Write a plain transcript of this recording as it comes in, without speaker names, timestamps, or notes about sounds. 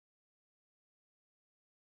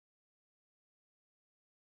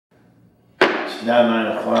Now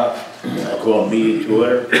 9 o'clock, I call meeting to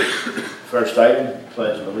order. First item,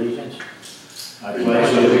 Pledge of Allegiance. I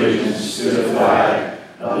pledge allegiance to the flag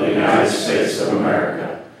of the United States of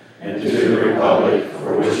America and to the republic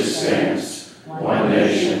for which it stands, one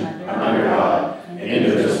nation, under God,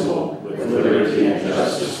 indivisible, with liberty and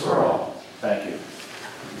justice for all. Thank you.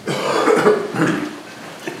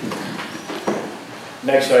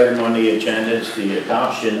 Next item on the agenda is the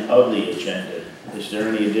adoption of the agenda. Is there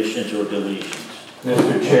any additions or deletions?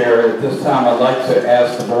 Mr. Chair, at this time I'd like to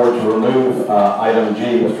ask the board to remove item G.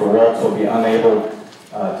 Mr. Waltz will be unable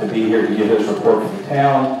to be here to give his report for the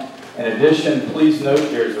town. In addition, please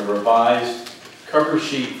note there's a revised cover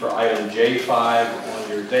sheet for item J5 on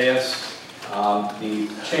your dais. The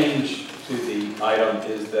change to the item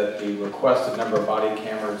is that the requested number of body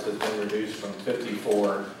cameras has been reduced from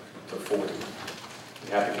 54 to 40.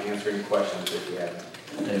 I'm happy to answer any questions if you have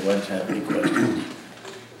any. Anyone have any questions?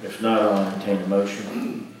 If not, I'll entertain a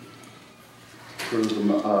motion. Approve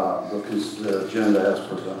the agenda as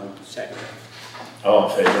presented. Second. All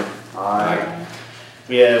in favor? Aye.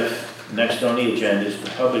 We have next on the agenda is the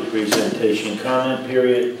public presentation comment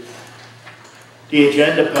period. The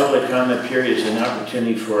agenda public comment period is an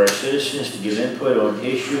opportunity for our citizens to give input on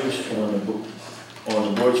issues on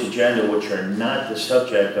the board's agenda which are not the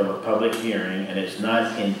subject of a public hearing and is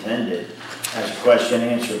not intended as a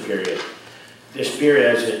question-answer period. This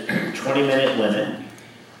period has a 20-minute limit,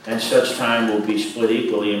 and such time will be split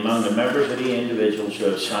equally among the members of the individuals who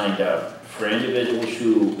have signed up. For individuals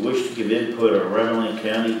who wish to give input on Revlin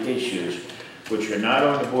County issues which are not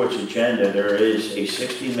on the board's agenda, there is a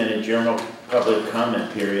 60-minute general public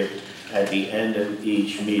comment period at the end of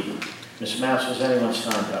each meeting. Ms. Mouse, has anyone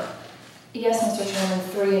signed up? Yes, Mr. Chairman,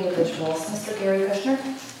 3 individuals. Mr. Gary Kushner.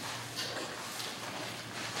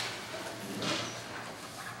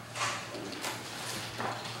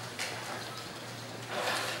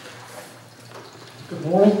 Good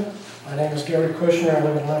morning. My name is Gary Kushner. I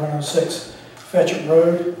live at 1106 Fetchett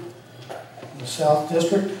Road in the South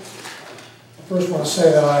District. I first want to say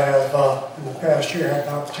that I have, in the past year, had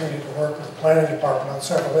the opportunity to work with the Planning Department on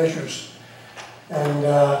several issues. And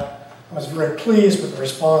I was very pleased with the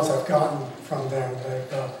response I've gotten from them. They've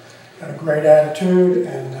had a great attitude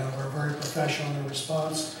and were very professional in their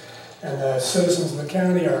response. And the citizens of the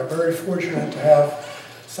county are very fortunate to have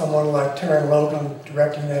someone like Taryn Logan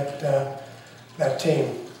directing that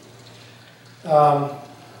team. I'm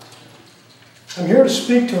here to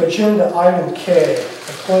speak to agenda item K,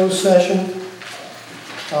 a closed session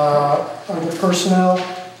under personnel.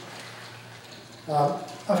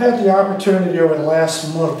 I've had the opportunity over the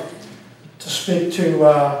last month to speak to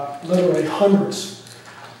literally hundreds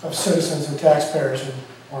of citizens and taxpayers in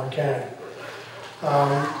Warren County.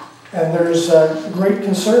 And there's great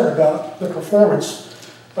concern about the performance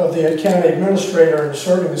of the county administrator in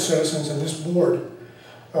serving the citizens in this board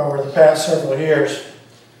over the past several years.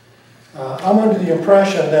 I'm under the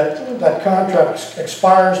impression that that contract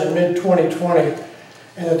expires in mid-2020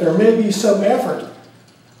 and that there may be some effort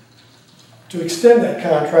to extend that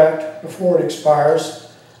contract before it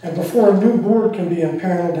expires and before a new board can be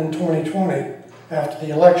impaneled in 2020 after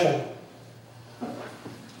the election.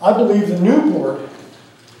 I believe the new board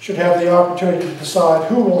should have the opportunity to decide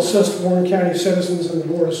who will assist Warren County citizens and the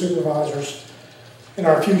Board of Supervisors in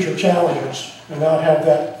our future challenges and not have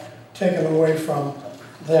that taken away from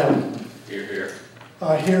them. Hear, hear.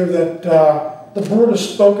 I hear that the board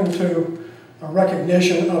has spoken to a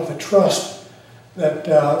recognition of the trust that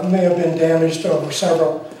may have been damaged over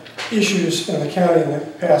several issues in the county in the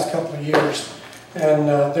past couple of years, and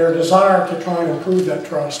their desire to try and improve that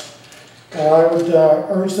trust. And I would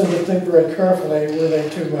urge them to think very carefully were they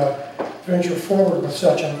to venture forward with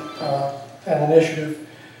such an initiative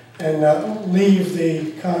and leave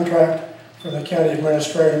the contract for the county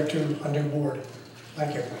administrator to a new board.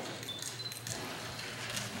 Thank you.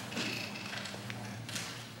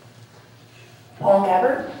 Paul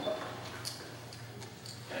Gabbard.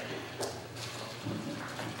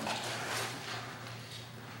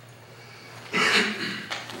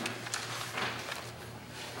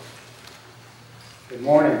 Good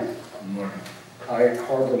morning. Good morning. I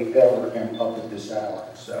hardly ever am up at this hour,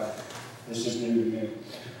 so this is new to me.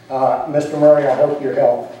 Mr. Murray, I hope your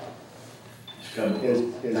health is good.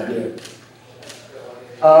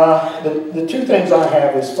 The two things I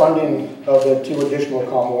have is funding of the 2 additional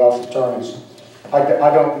Commonwealth attorneys. I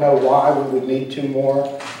don't know why we would need 2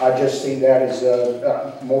 more. I just see that as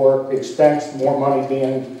more expense, more money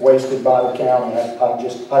being wasted by the county.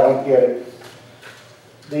 I don't get it.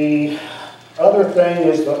 The other thing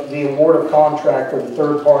is the award of contract for the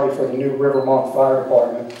third party for the new Rivermont Fire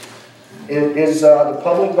Department. Is the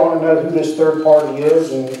public going to know who this third party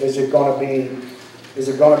is, and is it going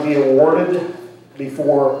to be awarded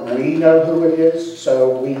before we know who it is,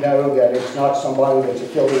 so we know that it's not somebody that's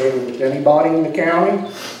affiliated with anybody in the county?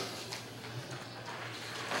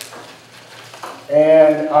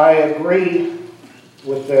 And I agree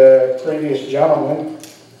with the previous gentleman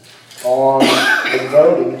on the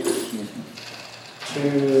voting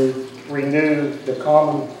to renew the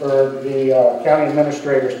county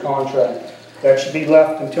administrator's contract. That should be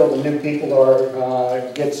left until the new people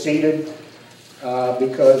get seated,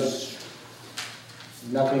 because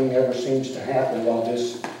nothing ever seems to happen while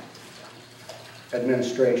this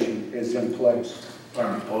administration is in place.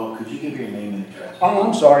 Pardon me, Paul, could you give your name and address? Oh,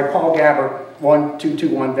 I'm sorry, Paul Gabbert,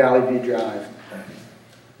 1221 Valley View Drive. Thank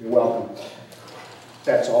you. You're welcome.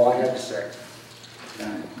 That's all I have to say.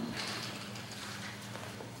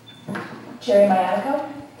 Jerry Iacocca?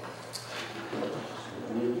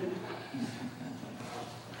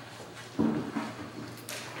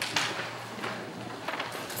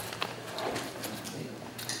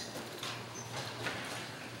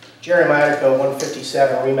 Jerry Iacocca,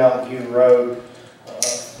 157 Remount View Road,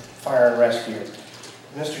 Fire and Rescue.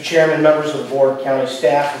 Mr. Chairman, members of the board, county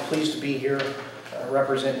staff, I'm pleased to be here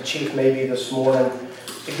representing Chief Mabee this morning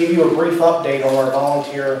to give you a brief update on our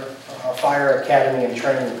volunteer fire academy and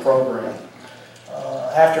training program.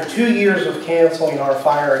 After 2 years of canceling our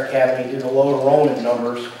fire academy due to low enrollment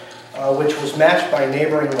numbers, which was matched by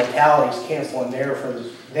neighboring localities canceling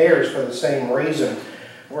theirs for the same reason,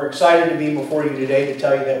 we're excited to be before you today to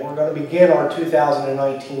tell you that we're going to begin our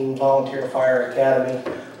 2019 Volunteer Fire Academy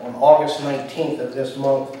on August 19th of this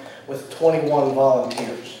month with 21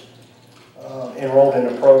 volunteers enrolled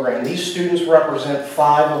in the program. These students represent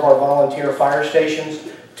 5 of our volunteer fire stations.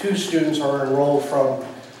 2 students are enrolled from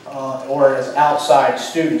or as outside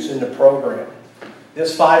students in the program.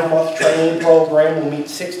 This 5-month training program will meet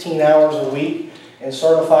 16 hours a week and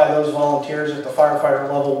certify those volunteers at the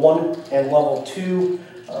firefighter level 1 and level 2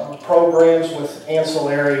 programs with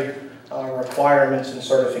ancillary requirements and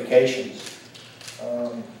certifications.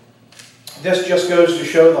 This just goes to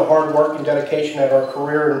show the hard work and dedication that our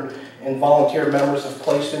career and volunteer members have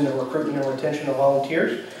placed in the recruitment and retention of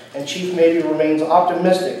volunteers. And Chief Mabee remains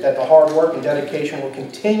optimistic that the hard work and dedication will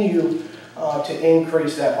continue to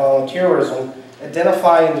increase that volunteerism,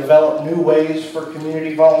 identify and develop new ways for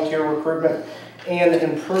community volunteer recruitment, and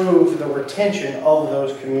improve the retention of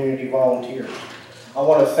those community volunteers. I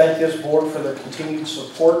want to thank this board for their continued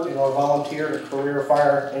support in our volunteer and career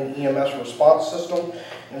fire and EMS response system,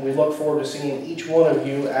 and we look forward to seeing each one of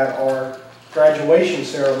you at our graduation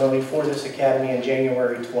ceremony for this academy in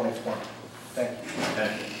January 2020. Thank you.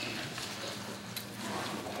 Thank you.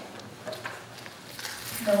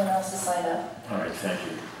 No one else has signed up. All right, thank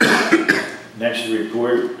you. Next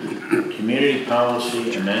report, Community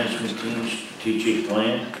Policy and Management Team Strategic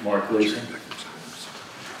Plan, Mark Gleason.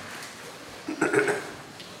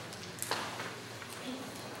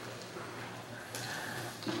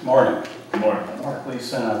 Morning. Good morning. Mark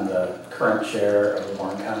Gleason, I'm the current chair of the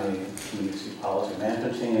Warren County Community Policy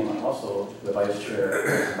Management Team. I'm also the vice chair of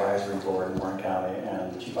the advisory board in Warren County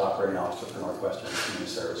and the chief operating officer for Northwestern Community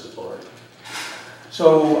Services Board.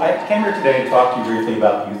 So I came here today to talk to you briefly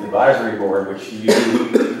about the Youth Advisory Board, which you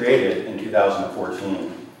created in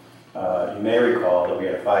 2014. You may recall that we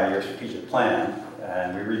had a 5-year strategic plan,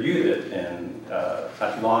 and we reviewed it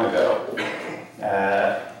not too long ago.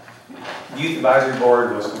 The Youth Advisory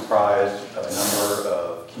Board was comprised of a number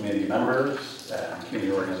of community members and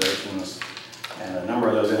community organizations, and a number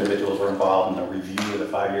of those individuals were involved in the review of the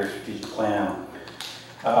 5-year strategic plan.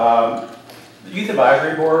 The Youth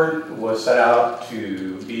Advisory Board was set out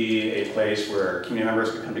to be a place where community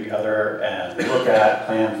members could come together and look at,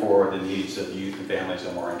 plan for the needs of youth and families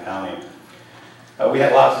in Warren County. We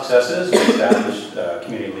had a lot of successes. We established a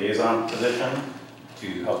community liaison position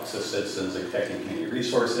to help assist citizens in protecting community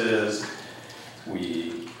resources.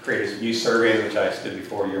 We created some youth surveys, which I stood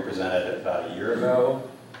before you and presented about a year ago.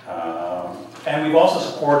 And we've also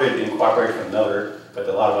supported, in cooperation with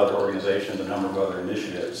a lot of other organizations, a number of other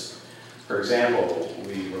initiatives. For example,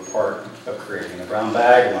 we were part of creating a Brown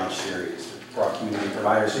Bag Lunch series that brought community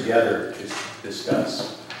providers together to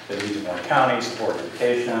discuss the needs of Warren County, support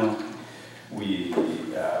education. We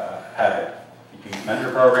had a youth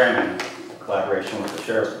mentor program in collaboration with the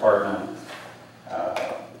Sheriff's Department.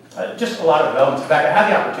 Just a lot of developments. In fact, I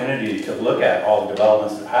had the opportunity to look at all the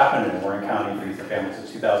developments that have happened in Warren County for youth and families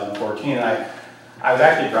since 2014. And I was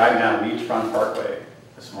actually driving down Leech Run Parkway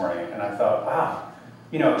this morning, and I thought, wow,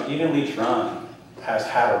 you know, even Leech Run has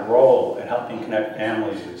had a role in helping connect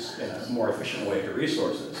families in a more efficient way to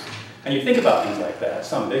resources. And you think about things like that,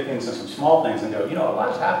 some big things and some small things, and go, you know, a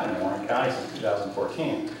lot's happened in Warren County since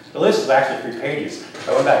 2014. The list is actually 3 pages. If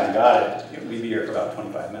I went back and got it, we'd be here for about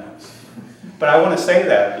 25 minutes. But I want to say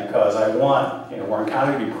that because I want, you know, Warren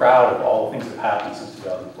County to be proud of all the things that have happened since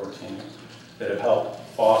 2014 that have helped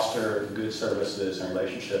foster good services and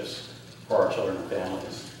relationships for our children and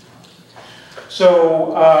families.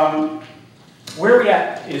 So where we're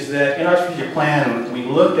at is that in our strategic plan, we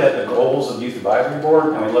looked at the goals of the Youth Advisory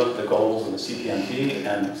Board and we looked at the goals of the CPMT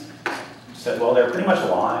and said, well, they're pretty much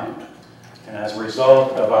aligned. And as a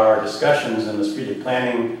result of our discussions in the strategic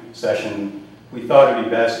planning session, we thought it would be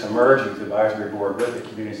best to merge Youth Advisory Board with the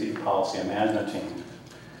Community Policy and Management Team.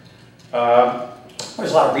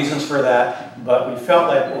 There's a lot of reasons for that, but we felt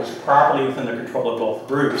like it was properly within the control of both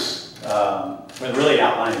groups, with really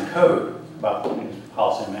outlining code about the Community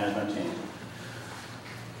Policy and Management Team.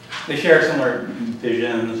 They share similar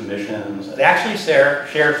visions, missions. They actually share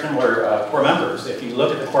similar core members. If you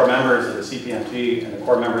look at the core members of the CPMT and the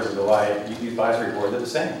core members of the Youth Advisory Board, they're the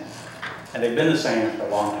same. And they've been the same for a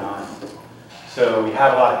long time. So we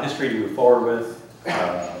have a lot of history to move forward with.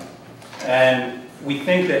 And we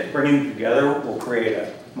think that bringing them together will create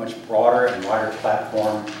a much broader and wider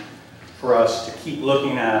platform for us to keep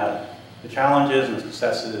looking at the challenges and the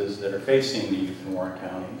successes that are facing the youth in Warren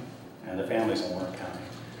County and the families in Warren County,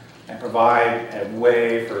 and provide a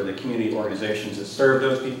way for the community organizations that serve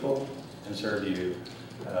those people and serve you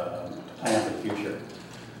plan for the future.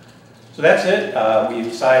 So that's it. We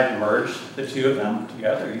decided to merge the two of them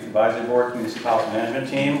together, Youth Advisory Board, Community Policy Management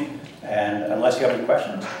Team, and unless you have any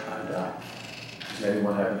questions, I'm done. Does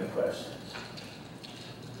anyone have any questions?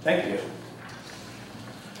 Thank you.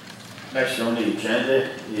 Next on the agenda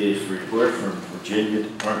is the report from Virginia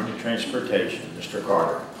Department of Transportation. Mr.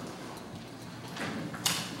 Carter.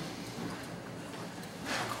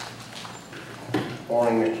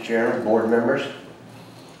 Morning, Mr. Chairman, board members.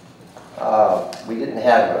 We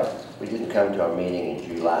didn't come to our meeting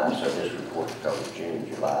in July, so this report covers June,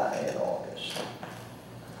 July, and August.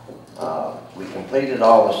 We completed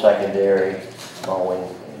all the secondary mowing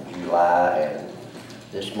in July, and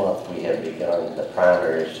this month we have begun the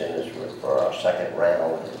primary incentives for our second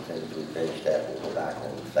round. As soon as we finish that, we'll go back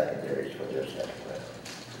on the secondaries for their second round.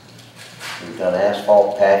 We've done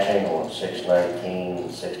asphalt patching on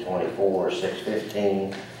 619, 624,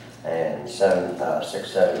 615, and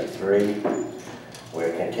 673.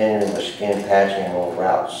 We're continuing with skin patching on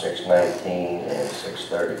Route 619 and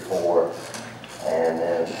 634. And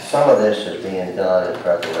then some of this is being done in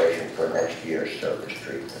preparation for next year's surface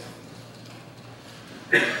treatment.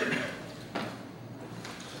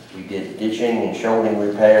 We did ditching and shoaling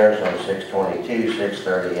repairs on 622,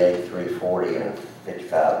 638, 340, and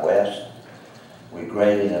 55 West. We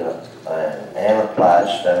graded and applied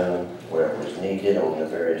stone where it was needed on the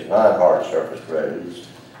various non-hard surface roads.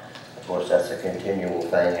 Of course, that's a continual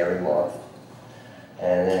thing every month.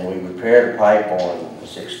 And then we repaired a pipe on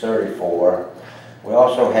 634. We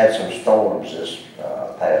also had some storms this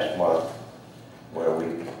past month where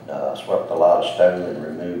we swept a lot of stone and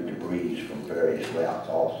removed debris from various routes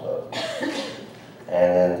also. And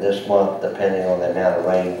then this month, depending on the amount of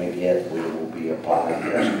rain we get, we will be applying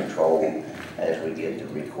dust control as we get the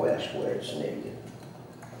request where it's needed.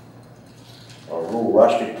 Our rural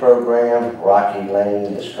rustic program, Rocky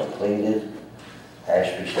Lane is completed.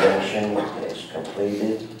 Ashby Station is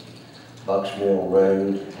completed. Bucks Mill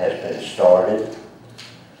Road has been started.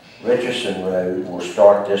 Richardson Road will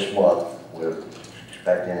start this month. We're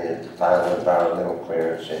expecting a final environmental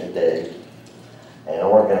clearance any day. And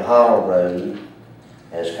Oregon Hollow Road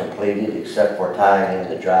is completed except for tying in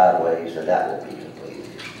the driveways, and that will be completed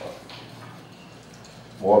this month.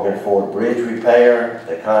 Morgan Ford Bridge repair,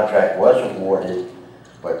 the contract was awarded,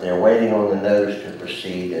 but they're waiting on the notice to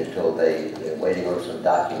proceed until they're waiting on some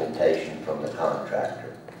documentation from the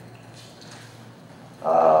contractor.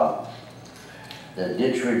 The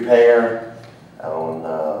ditch repair on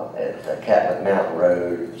at Catlett Mountain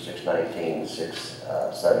Road, 619,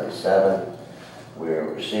 677.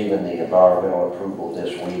 We're receiving the environmental approval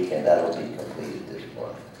this week, and that'll be completed this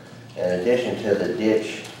month. In addition to the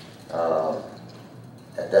ditch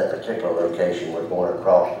at that particular location, we're going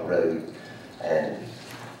across the road and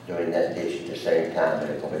doing that ditch at the same time, and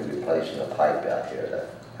they're going to be replacing a pipe out there to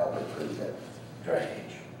help improve that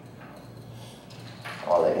drainage.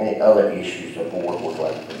 Are there any other issues the board would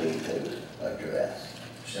like for me to address?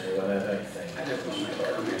 Does anyone have anything? I just want to make a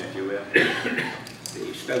comment, if you will.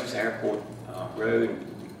 The Stokes Airport Road,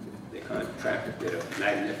 the contractor did a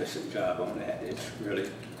magnificent job on that. It's really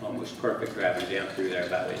almost perfect driving down through there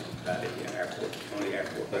by the airport, on the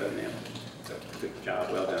airport road now. So good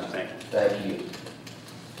job, well done, thank you. Thank you.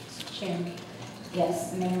 Chairman.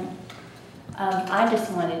 Yes, ma'am. I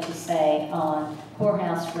just wanted to say on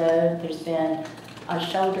Poorhouse Road, there's been a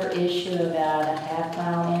shoulder issue about a half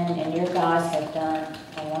mile in, and your guys have done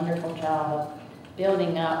a wonderful job of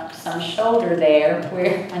building up some shoulder there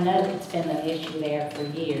where I know it's been an issue there for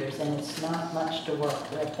years and it's not much to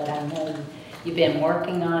work with, but I know you've been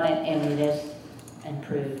working on it and it is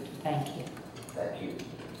improved. Thank you. Thank you.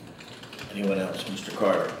 Anyone else? Mr.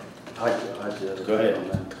 Carter? I did. Go ahead.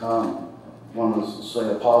 Wanted to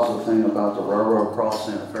say a positive thing about the railroad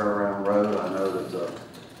crossing at Fairground Road. I know that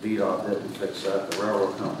VDOT didn't fix that, the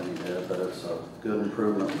railroad company did, but it's a good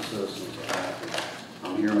improvement and citizens are happy.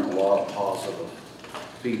 I'm hearing a lot of positive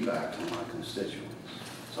feedback from my constituents.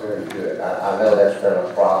 So, Very good. I know that's been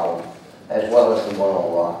a problem, as well as the one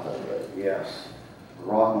on Rockland Road. yes, the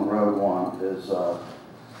Rockland Road one is,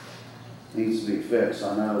 needs to be fixed.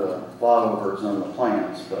 I know the flyover's in the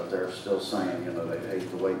plans, but they're still saying, you know, they'd hate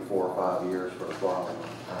to wait 4 or 5 years for the flyover.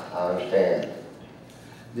 I understand.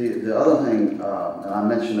 The other thing, and I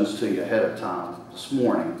mentioned this to you ahead of time this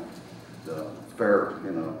morning, the fair,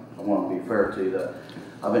 you know, I want to be fair to you that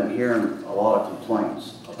I've been hearing a lot of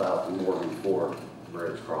complaints about the Morgan Ford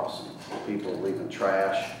Bridge crossing. People leaving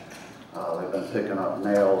trash. They've been picking up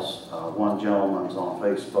nails. One gentleman's on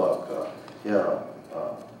Facebook. He had a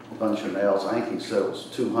bunch of nails. I think he said it was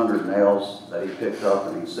 200 nails that he picked up,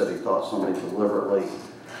 and he said he thought somebody deliberately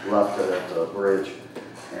left it at the bridge.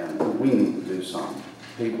 And we need to do something.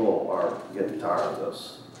 People are getting tired of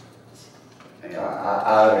this. And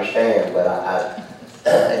I understand, but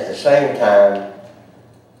at the same time,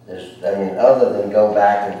 other than go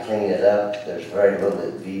back and clean it up, there's very little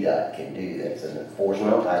that VDOT can do. That's an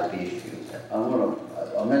enforcement type issue.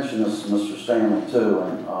 I'll mention this to Mr. Stanley too,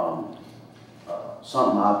 and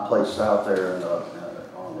something I placed out there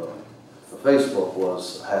on the Facebook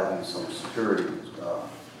was having some security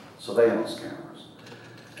surveillance cameras,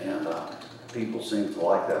 and people seem to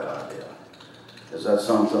like that idea. Is that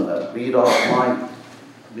something that VDOT might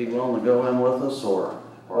be willing to go in with us, or?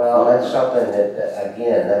 Well, that's something that,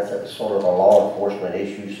 again, that's a sort of a law enforcement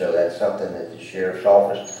issue, so that's something that the sheriff's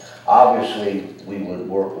office, obviously, we would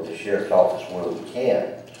work with the sheriff's office where we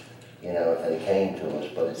can, you know, if they came to us,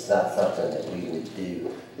 but it's not something that we would do.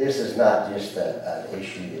 This is not just an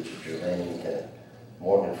issue that you're germane to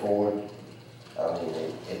Morgan Ford. I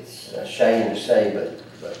mean, it's a shame to say,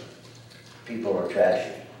 but people are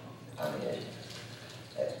trashy. I mean,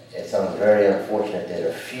 it's very unfortunate that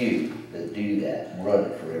a few that do that run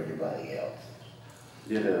it for everybody else.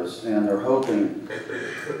 It is, and they're hoping,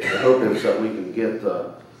 the hope is that we can get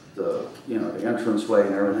the entranceway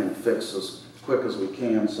and everything fixed as quick as we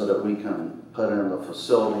can so that we can put in the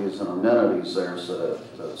facilities and amenities there so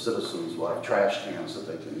that the citizens will have trash cans that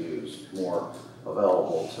they can use more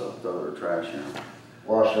available to throw their trash in.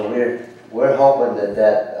 Well, so we're hoping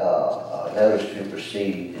that notice to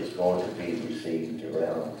proceed is going to be received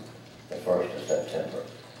around the 1st of September.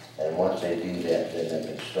 And once they do that, then they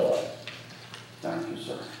can start. Thank you,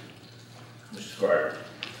 sir. Mr. Carter,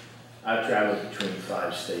 I've traveled between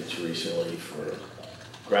 5 states recently for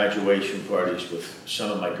graduation parties with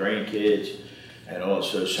some of my grandkids and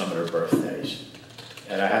also some of their birthdays.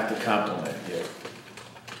 And I have to compliment you.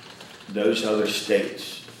 Those other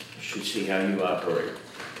states should see how you operate.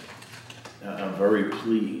 Now, I'm very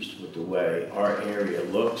pleased with the way our area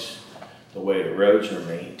looks, the way the roads are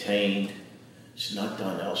maintained. It's not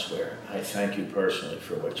done elsewhere. I thank you personally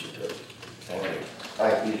for what you do. Thank you.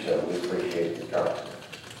 Thank you, sir. We appreciate the compliment.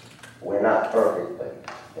 We're not perfect,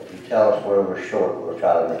 but if you tell us where we're short, we'll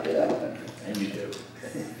try to make it up. And you do.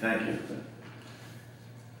 Thank you.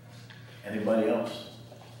 Anybody else?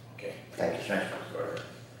 Okay. Thank you. Thanks, Mr. Carter.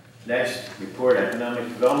 Next, report Economic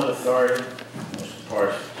Development Authority, Mr.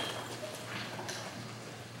 Parsons.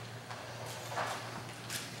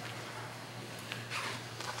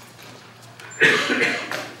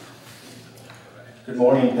 Good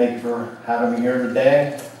morning, thank you for having me here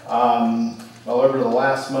today. Well, over the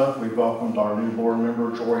last month, we've welcomed our new board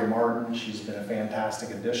member, Jory Martin. She's been a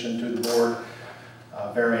fantastic addition to the board,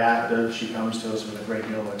 very active. She comes to us with a great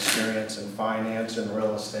deal of experience in finance and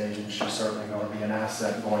real estate, and she's certainly going to be an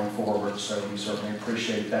asset going forward, so we certainly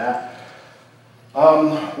appreciate that.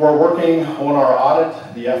 We're working on our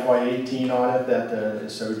audit, the FY18 audit that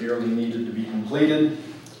is so dearly needed to be completed.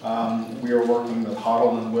 We are working with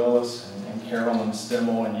Hoddle and Willis and Carroll and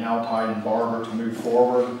Stimmel and Yautide and Barber to move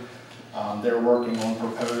forward. They're working on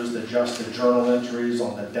proposed adjusted journal entries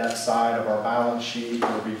on the debt side of our balance sheet.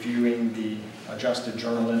 We're reviewing the adjusted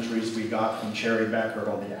journal entries we got from Cherry Becker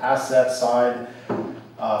on the asset side,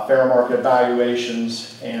 fair market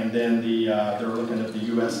valuations, and then they're looking at the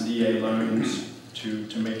USDA loans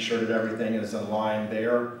to make sure that everything is in line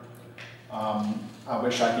there. I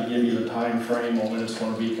wish I could give you the time frame on when it's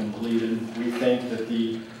going to be completed. We think that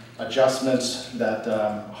the adjustments that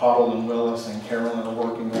Hoddle and Willis and Carolyn are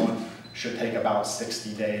working on should take about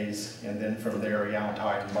 60 days, and then from there,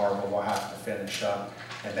 Yamatai and Barber will have to finish up.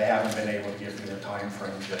 And they haven't been able to give me a time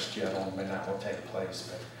frame just yet on when that will take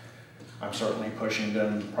place, but I'm certainly pushing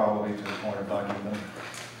them probably to the point of bugging them.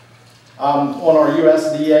 On our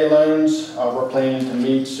USDA loans, we're planning to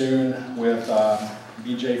meet soon with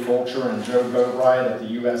BJ Fulcher and Joe Boatwright at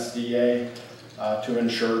the USDA to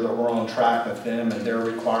ensure that we're on track with them and their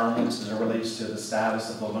requirements as it relates to the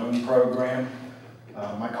status of the loan program.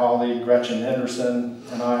 My colleague Gretchen Henderson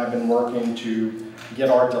and I have been working to get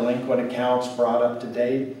our delinquent accounts brought up to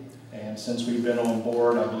date, and since we've been on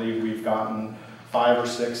board, I believe we've gotten 5 or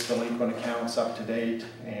 6 delinquent accounts up to date,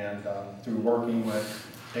 and through working with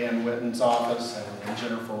Dan Witten's office and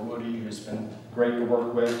Jennifer Woody, who's been great to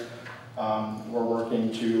work with, we're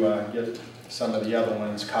working to get some of the other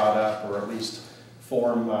ones caught up, or at least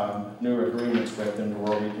form new agreements with them to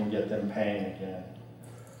where we can get them paying again.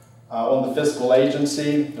 On the fiscal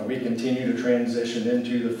agency, we continue to transition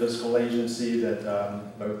into the fiscal agency that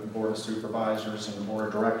both the Board of Supervisors and the Board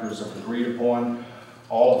of Directors have agreed upon.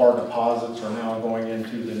 All of our deposits are now going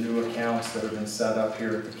into the new accounts that have been set up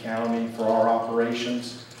here at the county for our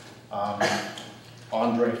operations.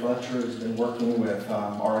 Andre Fletcher has been working with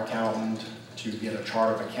our accountant to get a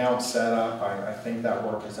chart of accounts set up. I think that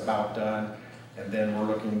work is about done. And then we're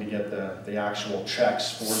looking to get the actual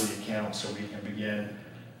checks for the accounts so we can begin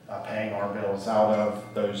paying our bills out of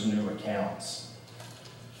those new accounts.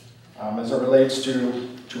 As it relates to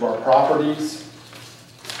our properties,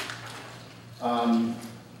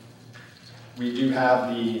 we do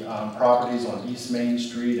have the properties on East Main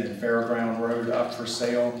Street and Fairground Road up for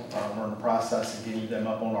sale. We're in the process of getting them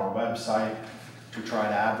up on our website to try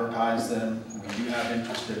to advertise them. We do have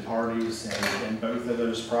interested parties in both of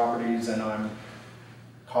those properties, and I'm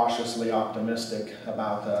cautiously optimistic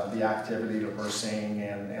about the activity that we're seeing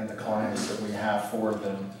and the clients that we have for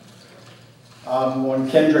them. On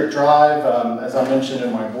Kendrick Drive, as I mentioned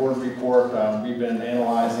in my board report, we've been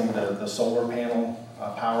analyzing the solar panel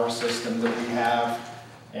power system that we have,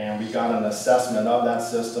 and we got an assessment of that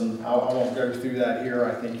system. I won't go through that here.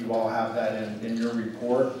 I think you all have that in your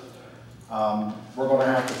report. We're going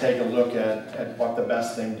to have to take a look at what the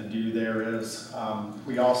best thing to do there is.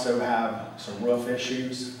 We also have some roof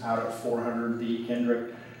issues out at 400D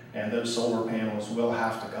Kendrick, and those solar panels will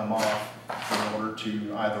have to come off in order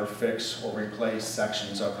to either fix or replace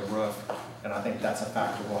sections of the roof, and I think that's a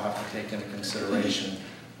factor we'll have to take into consideration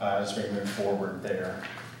as we move forward there.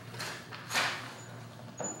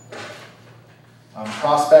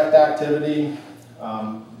 Prospect activity.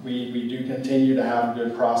 We do continue to have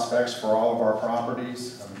good prospects for all of our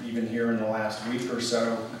properties. Even here in the last week or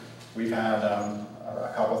so, we've had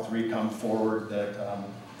a couple, 3 come forward that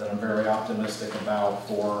I'm very optimistic about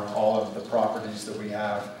for all of the properties that we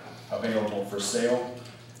have available for sale.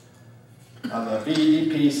 On the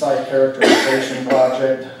VEDP site characterization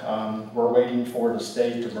project, we're waiting for the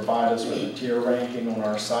state to provide us with a tier ranking on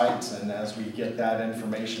our sites, and as we get that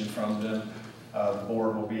information from them, the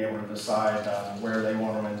board will be able to decide where they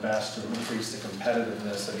want to invest to increase the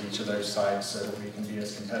competitiveness of each of those sites so that we can be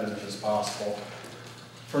as competitive as possible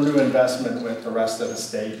for new investment with the rest of the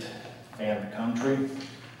state and the country.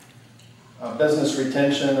 Business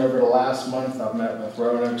retention over the last month, I've met with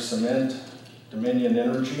Roanoke Cement, Dominion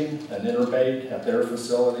Energy, and Interbake at their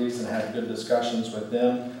facilities and had good discussions with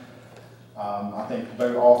them. I think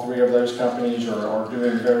all 3 of those companies are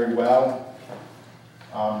doing very well.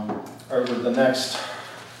 Over the next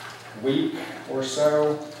week or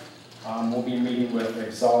so, we'll be meeting with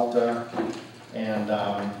Exalta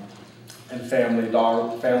and Family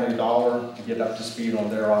Dollar to get up to speed on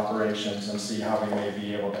their operations and see how we may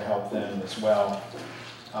be able to help them as well.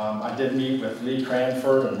 I did meet with Lee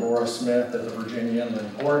Cranford and Laura Smith at the Virginia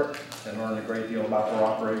Inland Port and learned a great deal about their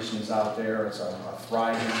operations out there. It's a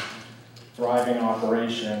thriving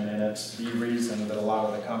operation, and it's the reason that a lot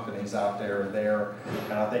of the companies out there are there,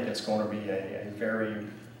 and I think it's going to be a very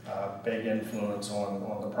big influence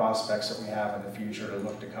on the prospects that we have in the future to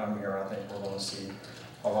look to come here. I think we're going to see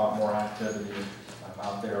a lot more activity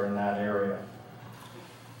out there in that area.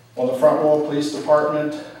 On the Front Royal Police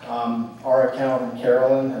Department, our accountant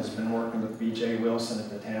Carolyn has been working with BJ Wilson at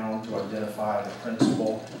the town to identify the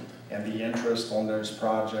principal and the interest on those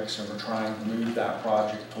projects, and we're trying to move that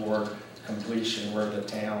project toward completion where the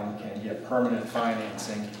town can get permanent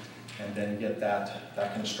financing and then get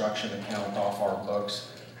that construction account off our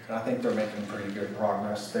books. And I think they're making pretty good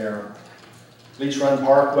progress there. Leech Run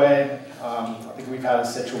Parkway, I think we've had a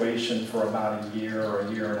situation for about a year or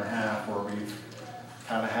a year and a half where we've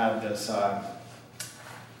kind of had this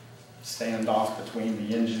standoff between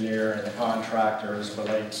the engineer and the contractor as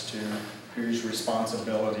relates to whose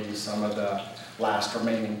responsibility some of the last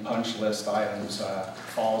remaining punch list items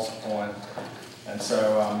falls upon. And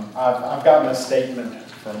so I've gotten a statement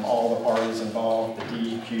from all the parties involved, the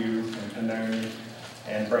DEQ and Pinoni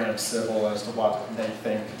and Branch Civil, as to what they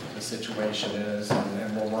think the situation is,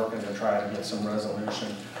 and we're working to try to get some resolution.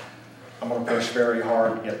 I'm going to push very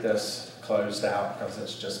hard to get this closed out because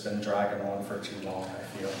it's just been dragging on for too long,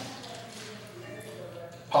 I feel.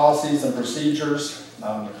 Policies and procedures.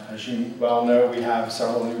 As you well know, we have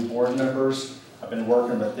several new board members. I've been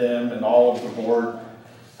working with them and all of the board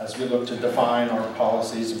as we look to define our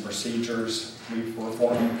policies and procedures. We're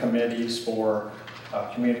forming committees for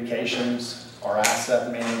communications, our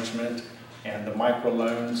asset management, and the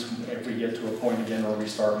microloans if we get to a point again where we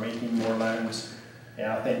start making more loans.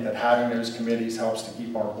 And I think that having those committees helps to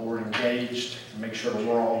keep our board engaged, make sure that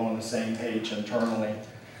we're all on the same page internally.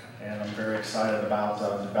 And I'm very excited about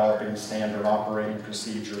developing standard operating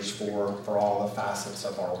procedures for all the facets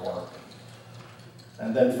of our work.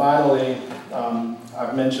 And then finally,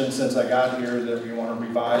 I've mentioned since I got here that we want to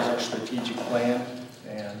revise our strategic plan,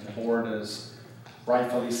 and the board has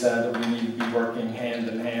rightfully said that we need to be working hand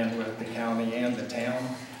in hand with the county and the town.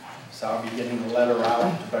 So I'll be getting a letter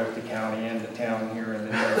out to both the county and the town here in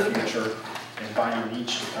the near future, inviting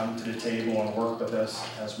each to come to the table and work with us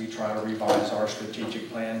as we try to revise our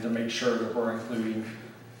strategic plan to make sure that we're including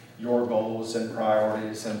your goals and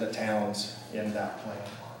priorities and the towns in that plan.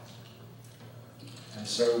 And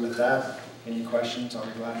so with that, any questions, I'll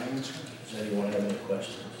be glad to answer. Does anyone have any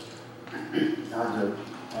questions? I do.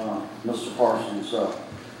 Mr. Parsons,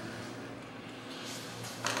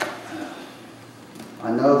 I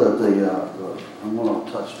know that I'm going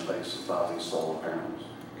to touch base about these solar panels,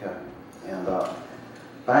 okay? And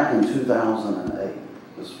back in 2008,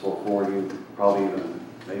 this is before you probably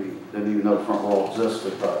maybe didn't even know the Front Row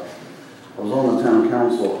existed, but I was on the town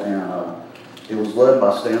council, and it was led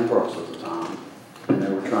by Stan Brooks at the time, and they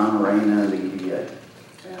were trying to rein in the EDA.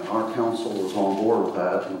 And our council was on board with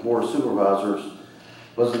that, and the Board of Supervisors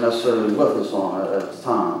wasn't necessarily with us on it at the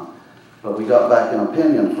time. But we got back an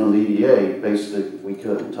opinion from the EDA, basically we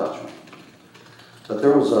couldn't touch them. But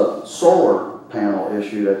there was a solar panel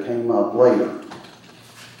issue that came up later.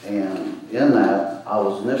 And in that, I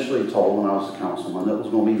was initially told when I was a councilman that it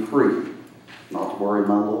was going to be free. Not to worry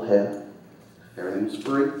my little head, everything's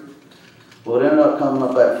free. Well, it ended up coming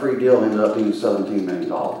up, that free deal ended up being $17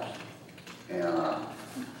 million. And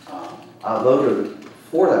I voted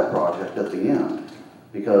for that project at the end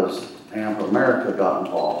because AMP America got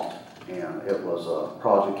involved. And it was a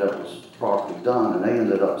project that was properly done, and they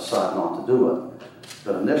ended up deciding not to do it.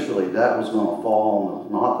 But initially, that was going to fall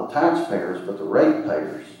on not the taxpayers, but the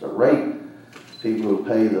ratepayers, the rate people who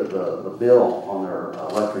pay the bill on their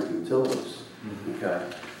electric utilities. Okay.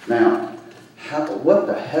 Now, what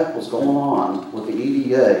the heck was going on with the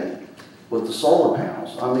EDA with the solar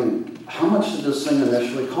panels? I mean, how much did this thing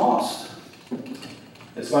initially cost?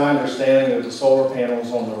 It's my understanding that the solar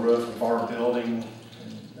panels on the roof of our building,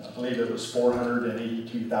 I believe it was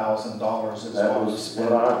 $482,000. That was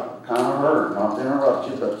what I kind of heard, not to interrupt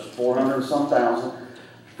you, but 400 some thousand.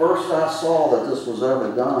 First I saw that this was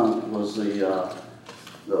ever done was the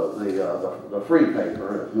free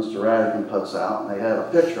paper that Mr. Radigan puts out, and they had a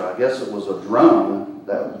picture. I guess it was a drone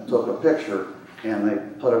that took a picture, and they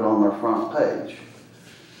put it on their front page.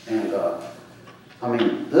 And I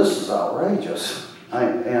mean, this is outrageous.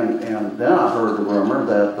 And then I heard the rumor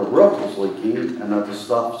that the roof was leaking and that the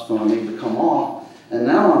stuff was going to need to come off. And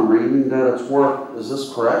now I'm reading that it's worth, is this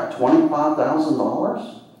correct,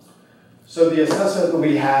 $25,000? So the assessment that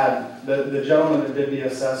we had, the gentleman that did the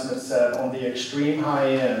assessment said on the extreme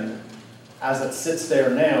high end, as it sits there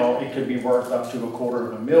now, it could be worth up to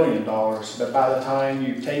 $250,000. But by the time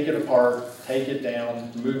you take it apart, take it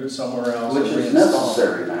down, move it somewhere else, Which is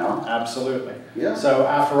necessary now. Absolutely. Yeah. So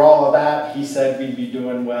after all of that, he said we'd be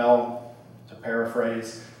doing well, to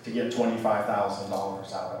paraphrase, to get $25,000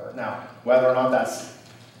 out of it. Now, whether or not that's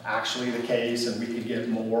actually the case and we could get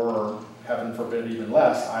more, or heaven forbid even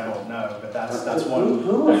less, I don't know. But that's one.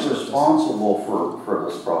 Who is responsible for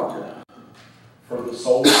this project? For the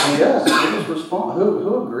solar panels? Yes,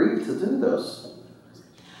 who agreed to do this?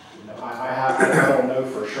 I don't know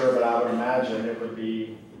for sure, but I would imagine it would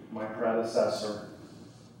be my predecessor.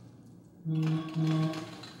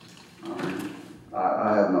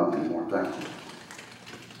 I have nothing more, thank you.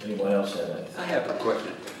 Anyone else have anything? I have a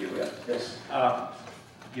question, if you will. Yes.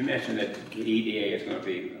 You mentioned that the EDA is going to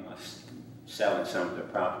be selling some of the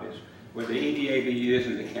properties. Would the EDA be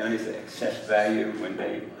using the county's excess value when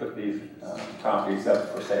they put these properties up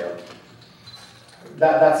for sale?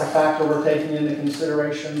 That's a factor we're taking into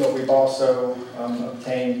consideration, but we've also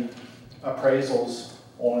obtained appraisals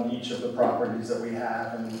on each of the properties that we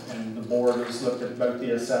have, and the board has looked at both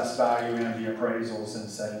the assessed value and the appraisals in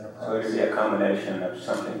setting the price. So it'd be a combination of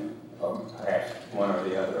something, perhaps one or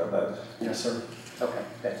the other of those? Yes, sir. Okay,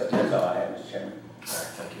 that's all I have, Mr. Chairman. All right,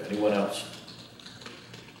 thank you. Anyone else?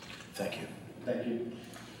 Thank you. Thank you.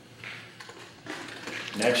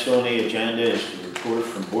 Next on the agenda is the report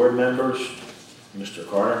from board members. Mr.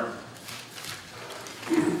 Carter.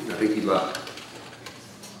 I think he left.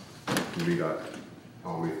 We got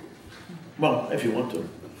all we. Well, if you want to.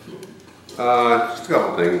 Just a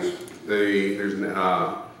couple things. There's the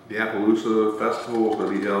Appaloosa Festival is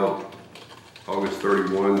going to be held August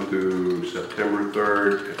 31 through September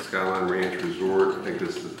 3rd at Skyline Ranch Resort. I think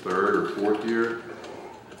this is the 3rd or 4th year.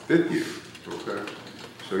 5th year. Okay.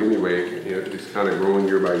 So anyway, it's kind of growing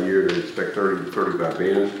year by year. They expect 30 to 35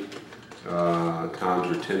 bands.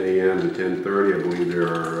 Times are 10 a.m. to 10:30. I believe there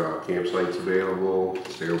are campsites available,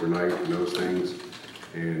 stay overnight and those things.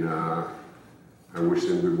 And I wish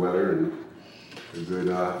them good weather and a good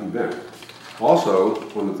event. Also,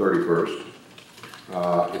 on the 31st,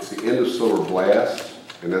 it's the end of Silver Blast,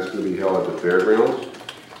 and that's going to be held at the fairgrounds.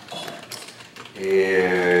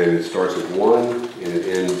 And it starts at 1 and it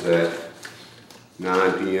ends at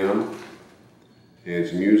 9 p.m. And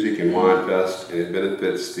it's music and wine fest, and it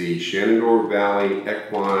benefits the Shenandoah Valley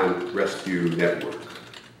Equine Rescue Network.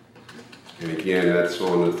 And again, that's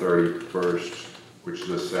on the 31st, which is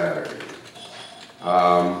a Saturday.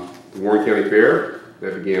 The Warren County Fair,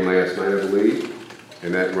 that began last night, I believe,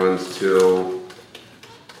 and that runs till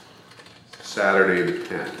Saturday the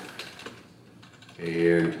 10th.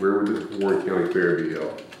 And where would the Warren County Fair be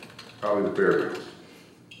held? Probably the fairgrounds.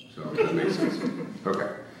 So that makes sense. Okay.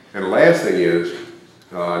 And the last thing is,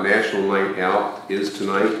 National Night Out is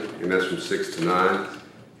tonight, and that's from 6 to 9.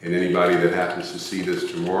 And anybody that happens to see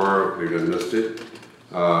this tomorrow, they're going to miss it.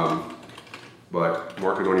 But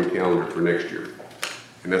mark it on your calendar for next year.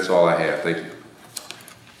 And that's all I have. Thank you.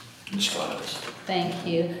 Ms. Clowes. Thank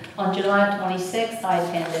you. On July 26th, I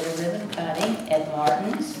attended a ribbon cutting at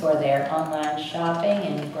Martin's for their online shopping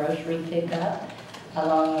and grocery pickup,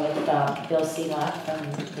 along with Bill Seelot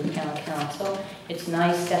from the town council. It's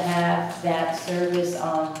nice to have that service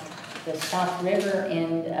on the South River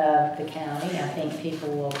end of the county. I think people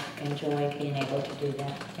will enjoy being able to do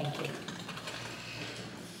that. Thank you.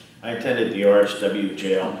 I attended the RSW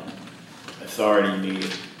Jail Authority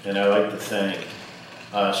meeting, and I'd like to thank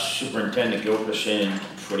Superintendent Gilkerson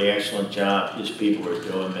for the excellent job his people are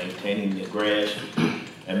doing maintaining the grass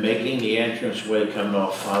and making the entranceway coming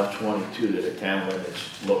off 522 to the town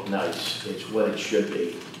limits look nice. It's what it should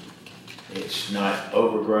be. It's not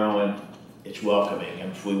overgrown, it's welcoming,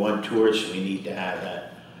 and if we want tourists, we need to have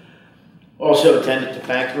that. Also attended the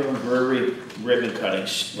Backroom Brewery ribbon cutting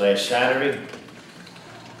last Saturday,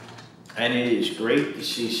 and it is great to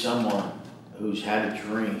see someone who's had a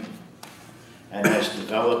dream and has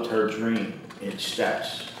developed her dream in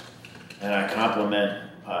steps. And I compliment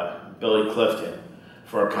Billy Clifton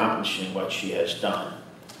for accomplishing what she has done.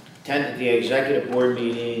 Attended the executive board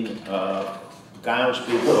meeting of Giles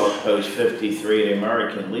B. Cook, Post 53 at the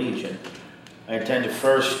American Legion. I attended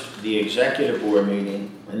first the executive board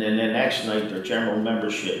meeting, and then the next night their general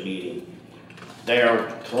membership meeting. They are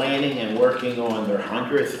planning and working on their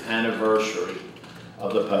 100th anniversary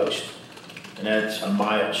of the Post, and that's a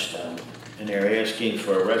milestone. And they're asking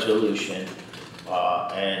for a resolution,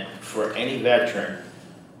 and for any veteran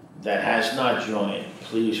that has not joined,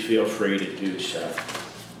 please feel free to do so.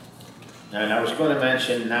 And I was going to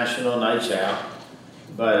mention National Nights Out,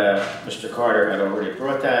 but Mr. Carter had already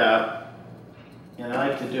brought that up. And I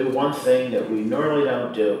like to do one thing that we normally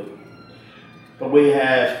don't do. But we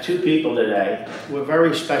have two people today with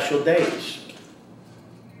very special days.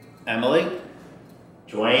 Emily,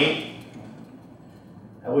 Dwayne,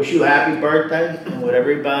 I wish you a happy birthday, and would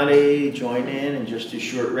everybody join in just a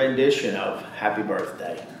short rendition of happy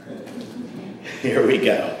birthday. Here we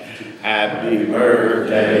go. Happy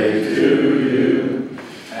birthday to you.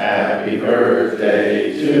 Happy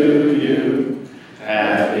birthday to you.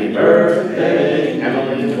 Happy birthday,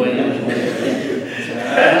 Emily and Dwayne.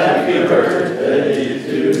 Happy birthday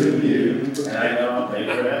to you. And I know I'll pay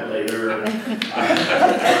for that later.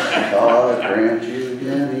 God grant you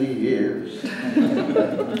many years.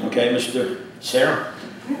 Okay, Mr. Sarah?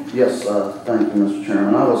 Yes, thank you, Mr.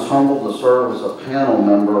 Chairman. I was humbled to serve as a panel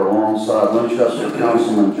member alongside Winchester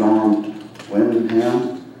Councilman John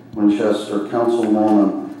Wyndham, Winchester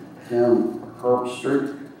Councilwoman Tim Herb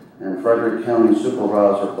Street, and Frederick County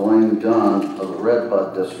Supervisor Blaine Dunn of the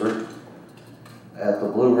Redbud District at the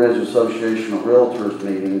Blue Ridge Association of Realtors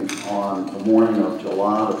meeting on the morning of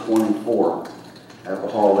July the 24th at the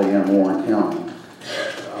Holiday Inn, Warren County.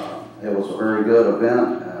 It was a very good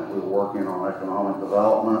event, and we were working on economic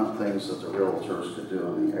development, things that the realtors could do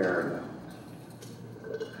in the area.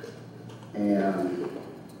 And,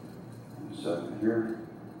 a second here.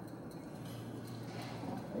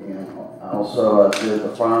 And I also did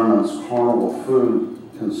the Fireman's Carnival food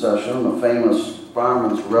concession. The famous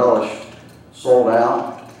Fireman's Relish sold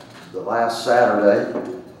out the last Saturday,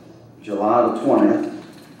 July the 20th,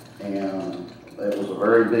 and it was a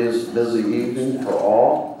very busy evening for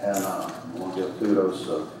all. And I want to give kudos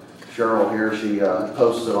to Cheryl here. She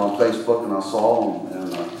posted on Facebook, and I saw them,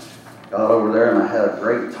 and got over there, and I had a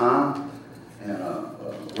great time. And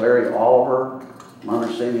Larry Oliver, my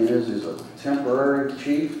understanding is he's a temporary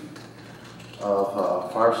chief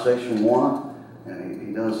of Fire Station 1, and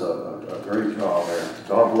he does a great job there.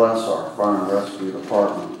 God bless our Fire and Rescue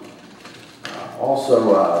Department.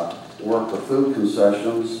 Also worked the food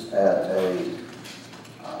concessions at a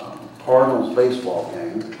Cardinals baseball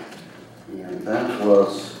game, and that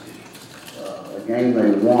was a game they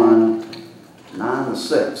won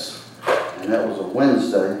 9-6, and that was a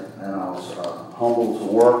Wednesday, and I was humbled to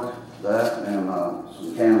work that, and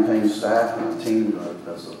some campaign staff and a team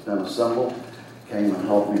that's been assembled came and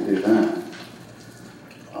helped me do that.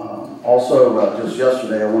 Also, just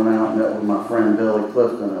yesterday I went out and met with my friend Billy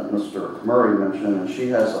Clifton that Mr. Murray mentioned, and she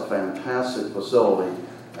has a fantastic facility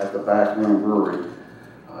at the Backroom Brewery.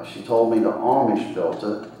 She told me the Amish built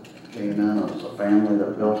it. Came in, it was a family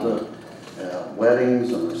that built it.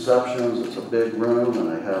 Weddings and receptions, it's a big room,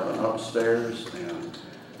 and they have an upstairs and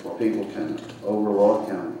where people can overlook,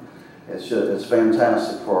 and it's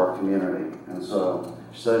fantastic for our community. And so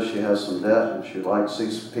she says she has some debt and she'd like to see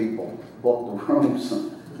some people book the rooms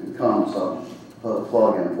and come, so put a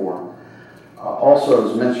plug in for them. Also,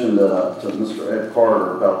 as mentioned to Mr. Ed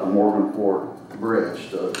Carter about the Morgan Ford Bridge,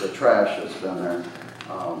 the trash that's been there.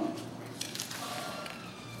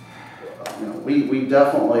 You know, we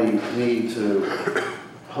definitely need to,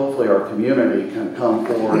 hopefully our community can come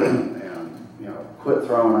forward and you know, quit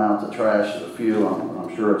throwing out the trash to the few.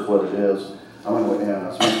 I'm sure it's what it is. I mean, and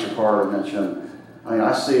as Mr. Carter mentioned, I mean,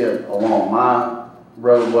 I see it along my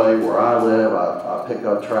roadway where I live. I pick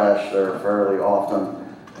up trash there fairly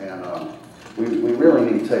often, and we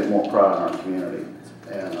really need to take more pride in our community.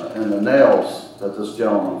 And the nails that this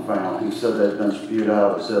gentleman found, he said they'd been spewed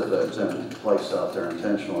out as if they'd been placed out there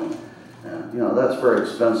intentionally. And, you know, that's very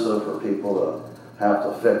expensive for people to have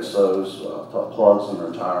to fix those plugs in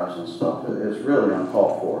their tires and stuff. It's really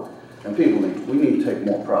uncalled for. And we need to take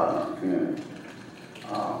more pride in our community.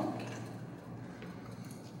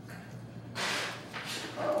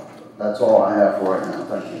 That's all I have for right now.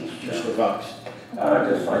 Thank you, Mr. Chairman. Mr. Fox. I'd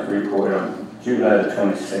just like to report on July the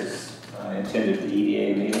 26th, I attended the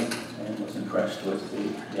EDA meeting and was impressed with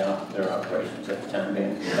their operations at the time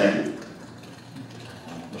being. Thank you.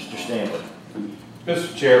 Mr. Stanley.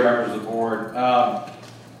 Mr. Chair, members of the board,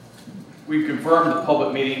 we've confirmed the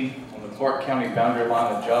public meeting on the Clark County boundary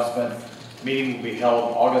line adjustment. Meeting will be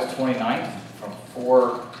held August 29th from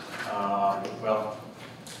 4, well,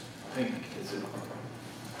 I think, is it,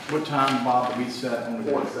 what time, Bob, did we set?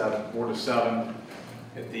 4 to 7. 4 to 7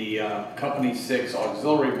 at the Company 6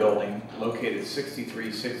 Auxiliary Building located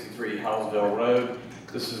 6363 Howellsville Road.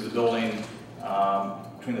 This is the building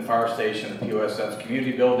between the fire station and the POSS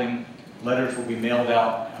community building. Letters will be mailed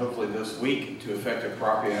out hopefully this week to affected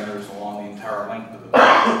property owners along the entire length of the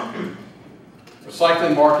building.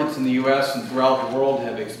 Recycling markets in the U.S. and throughout the world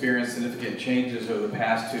have experienced significant changes over the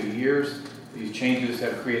past 2 years. These changes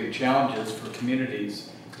have created challenges for communities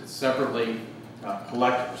that separately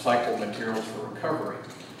collect recycled materials for recovery.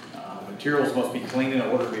 Materials must be cleaned in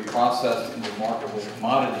order to be processed into marketable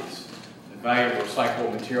commodities. The value of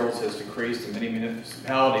recyclable materials has decreased, and many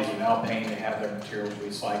municipalities are now paying to have their materials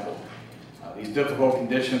recycled. These difficult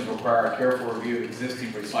conditions require a careful review of existing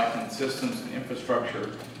recycling systems and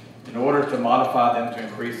infrastructure in order to modify them to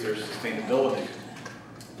increase their sustainability.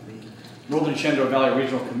 The Northern Shenandoah Valley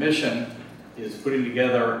Regional Commission is putting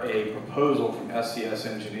together a proposal from SCS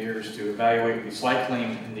engineers to evaluate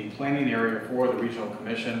recycling in the planning area for the Regional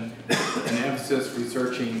Commission, and emphasis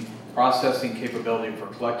researching processing capability for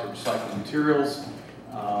collected recycled materials.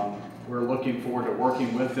 We're looking forward to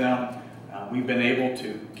working with them. We've been able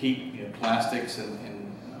to keep plastics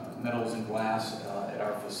and metals and glass at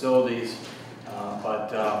our facilities,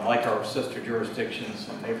 but like our sister jurisdictions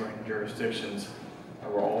and neighboring jurisdictions,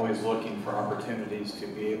 we're always looking for opportunities to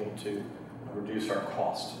be able to reduce our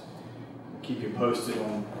cost. keep you posted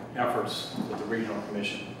on efforts with the Regional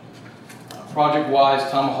Commission.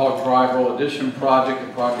 Project-wise, Tomahawk Drive Roll Addition project,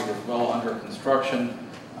 the project is well under construction.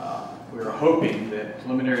 We are hoping that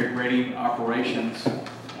preliminary grading operations,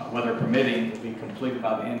 weather permitting, will be completed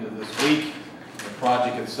by the end of this week. The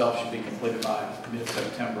project itself should be completed by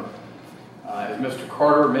mid-September. As Mr.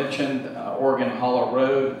 Carter mentioned, Oregon Hollow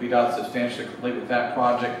Road, VDOT is substantially complete with that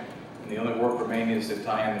project. And the only work remaining is to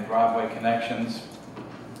tie in the driveway connections.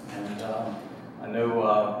 And I know,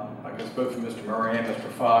 I guess both from Mr. Murray and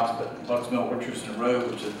Mr. Fox, but Bucks Mill Richardson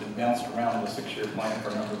Road, which has been bounced around in the 6-year plan for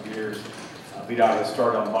a number of years, VDOT has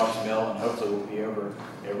started on Bucks Mill and hopefully will be over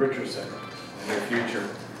at Richardson in the near future.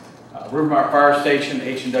 Rivermont Fire Station,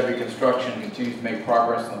 H&W Construction continues to make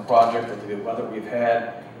progress on the project with the good weather we've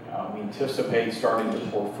had. We anticipate starting to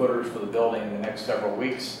pour footers for the building in the next several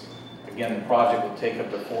weeks. Again, the project will take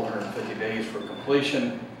up to 450 days for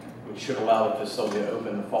completion, which should allow the facility to open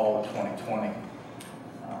in the fall of 2020.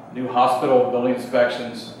 New hospital building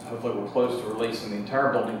inspections, hopefully we're close to releasing the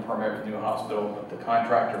entire building permit for the new hospital, but the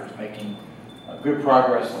contractor is making good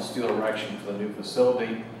progress on steel erection for the new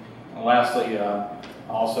facility. And lastly, I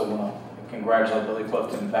also want to congratulate Billy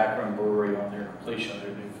Clifton and Backroom Brewery on their completion of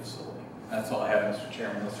their new facility. That's all I have, Mr.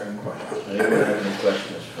 Chairman, unless there are any questions. Anyone have any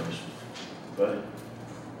questions for Mr. Bud?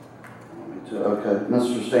 Okay,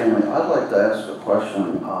 Mr. Stanley, I'd like to ask a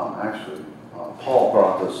question. Actually, Paul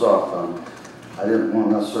brought this up, and I didn't want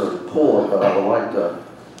to necessarily pull it, but I would like the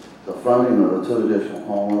funding of the 2 additional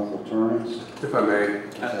Commonwealth attorneys. If I may,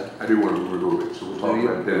 I do want to remove it, so we'll talk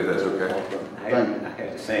about that if that's okay.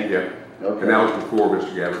 Thank you. Yeah. Okay. And that was before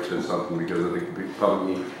Mr. Gabbard said something, because I think the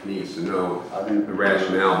public needs to know the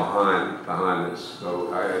rationale behind this.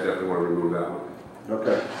 So I definitely want to remove that one.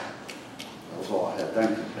 Okay. That was all I had.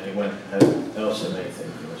 Thank you. Anyone else have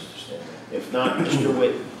anything for Mr. Stanley? If not, Mr.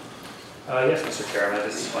 Whitten. Yes, Mr. Chairman,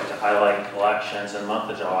 I'd just like to highlight collections. In the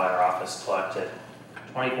month of July, our office collected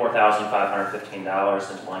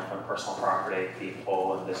 $24,515 in delinquent personal property,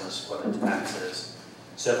 people, and business equipment taxes.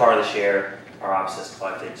 So far this year, our office has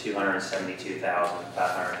collected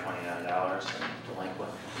 $272,529 in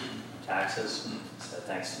delinquent taxes. So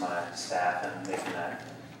thanks to my staff and making that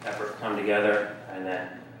effort come together. And then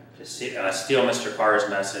to steal Mr. Carr's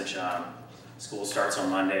message, school starts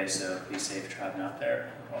on Monday, so be safe driving out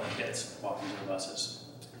there. All the kids walking to the buses.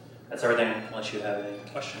 That's everything, unless you have any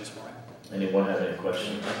questions for me. Anyone have any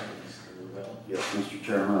questions? Yes, Mr.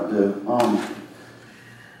 Chairman, I do.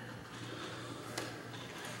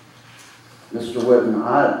 Mr. Whitten,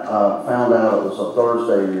 I found out it was a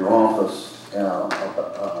Thursday in your office.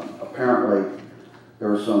 Apparently, there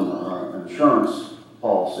were some insurance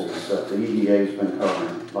policies that the EDA has been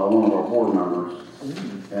covering by one of our board members.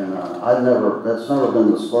 And that's never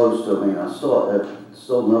been disclosed to me. It's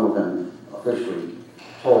still never been officially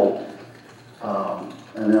told.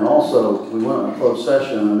 And then also, we went in a closed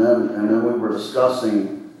session, and then we were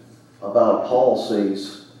discussing about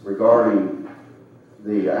policies regarding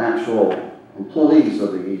the actual employees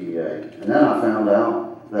of the EDA. And then I found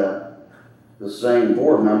out that the same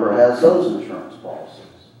board member has those insurance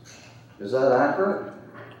policies. Is that accurate?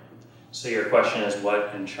 So your question is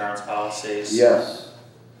what insurance policies? Yes.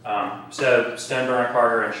 So Stoneburn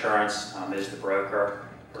Carter Insurance is the broker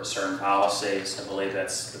for certain policies. I believe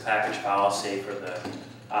that's the package policy for the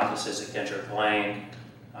offices at Kendrick Lane,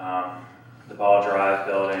 the Ball Drive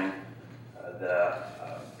building, the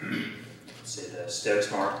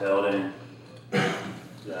Stokes Mart building,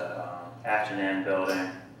 the Afton Inn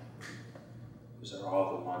building. Those are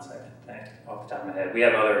all the ones I can think off the top of my head. We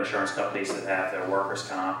have other insurance companies that have their workers'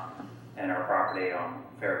 comp and our property on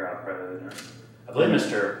Fairground Road. I believe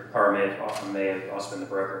Mr. Carr may have also been the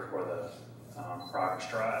broker for the Progress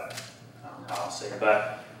Drive policy.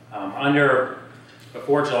 But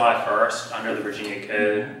before July 1st, under the Virginia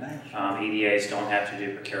Code, EDAs don't have to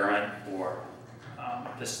do procurement for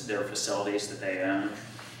their facilities that they own.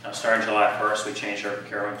 Now, starting July 1st, we changed our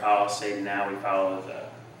procurement policy. Now we follow the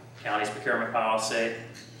county's procurement policy.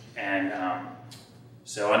 And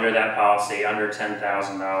so under that policy, under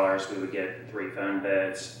 $10,000, we would get 3 phone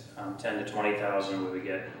bids. 10 to 20,000, we would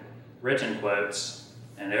get written quotes.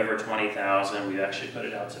 And over 20,000, we actually put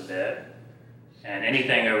it out to bid. And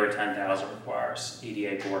anything over 10,000 requires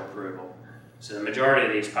EDA board approval. So the majority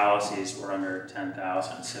of these policies were under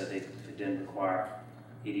 10,000, so they didn't require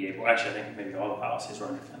EDA board. Actually, I think maybe all the policies were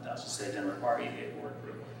under 10,000, so they didn't require EDA board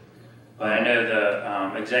approval. But I know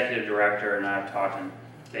the executive director and I have talked, and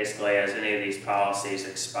basically as any of these policies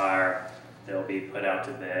expire, they'll be put out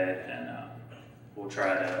to bid, and we'll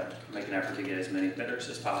try to make an effort to get as many bidders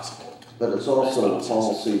as possible. But it's also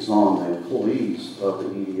policies on the employees of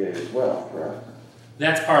the EDA as well, correct?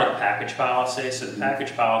 That's part of the package policy. So the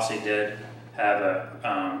package policy did have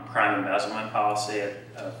a crime embezzlement policy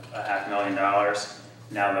of $500,000.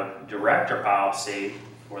 Now the director policy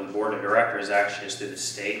for the board of directors actually is through the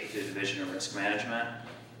state, through the Division of Risk Management,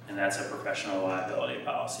 and that's a professional liability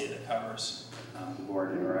policy that covers the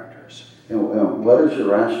board of directors. And what is your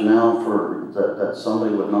rationale for that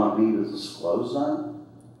somebody would not need to disclose that?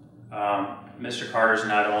 Mr. Carter's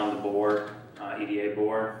not on the board, EDA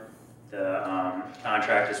board. The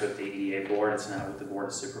contract is with the EDA board, it's not with the board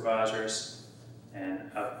of supervisors.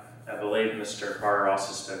 And I believe Mr. Carter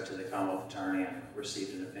also spoke to the Commonwealth Attorney and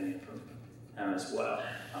received an opinion from him as well.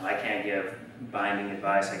 I can't give binding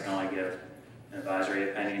advice, I can only give an advisory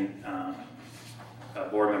opinion. A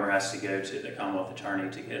board member has to go to the Commonwealth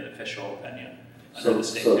Attorney to get an official opinion under the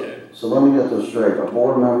state code. So let me get this straight. A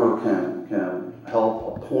board member can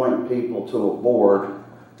help appoint people to a board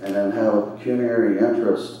and then have a pecuniary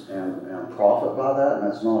interest and profit by that, and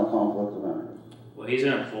that's not a conflict of interest. Well, he's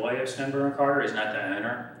an employee of Stenberg & Carter, he's not the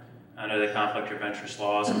owner. Under the conflict of interest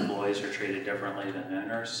laws, employees are treated differently than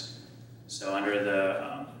owners. So under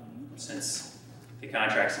the, since the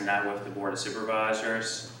contract's not with the Board of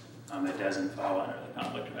Supervisors, it doesn't fall under the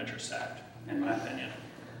Conflict of Interest Act, in my opinion.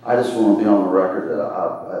 I just want to be on the record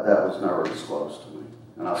that that was never disclosed to me,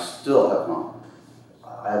 and I still have not.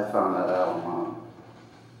 I had found that out on my own.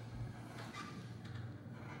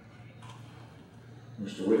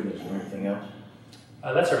 Mr. Whitman, is there anything else?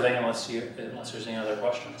 That's everything unless there's any other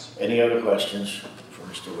questions. Any other questions for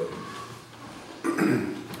Mr. Whitman?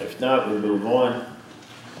 If not, we move on.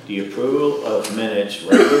 The approval of minutes,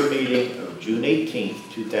 regular meeting of June 18th,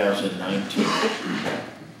 2019.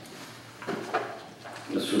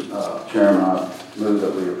 Mr. Chairman, I move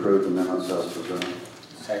that we approve the minutes as presented.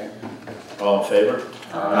 Second. All in favor?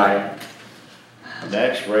 Aye.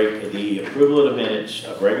 Next, the approval of the minutes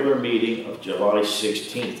of regular meeting of July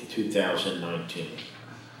 16th, 2019.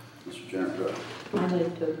 Mr. Chairman, go ahead. I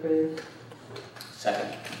move to approve.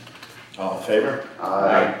 Second. All in favor?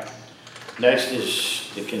 Aye. Next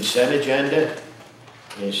is the consent agenda.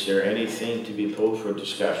 Is there anything to be pulled for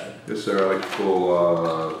discussion? Yes, sir. I'd like to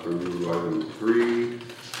pull through item 3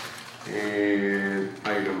 and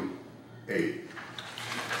item 8.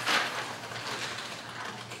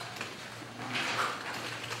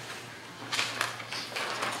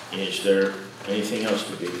 Is there anything else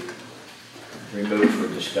to be removed for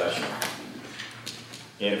discussion?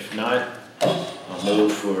 If not, I'll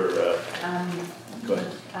move for, go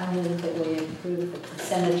ahead. I move that we approve the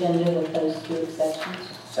consent agenda with those two exceptions.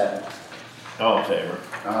 Second. All in favor?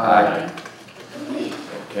 Aye.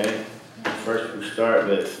 Okay. First, we start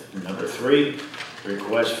with number 3,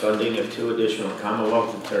 request funding of 2 additional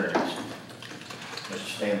Commonwealth attorneys. Mr.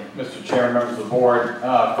 Stanley. Mr. Chair, members of the board.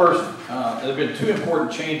 First, there have been 2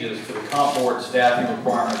 important changes to the Comp Board staffing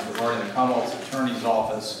requirements regarding the Commonwealth Attorney's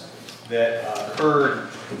Office that occurred,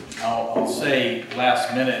 I'll say,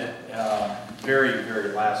 last minute, very,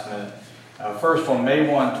 very last minute. First, on May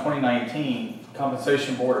 1, 2019,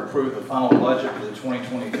 Compensation Board approved the final budget for the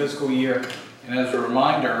 2020 fiscal year. And as a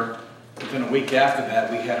reminder, within a week after that,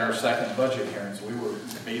 we had our second budget hearing. So we were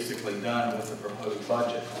basically done with the proposed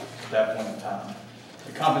budget at that point in time.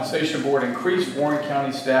 The Compensation Board increased Warren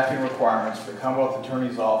County staffing requirements for the Commonwealth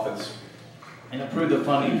Attorney's Office and approved the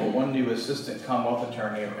funding for 1 new Assistant Commonwealth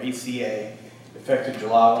Attorney, or ACA, effective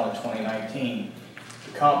July 1 of 2019.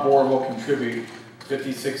 The Comp Board will contribute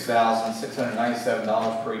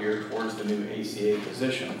 $56,697 per year towards the new ACA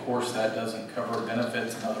position. Of course, that doesn't cover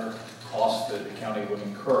benefits and other costs that the county would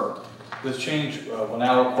incur. This change will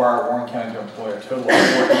now require Warren County to employ a total of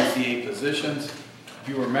 4 ACA positions. If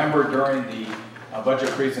you remember, during the budget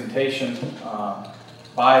presentation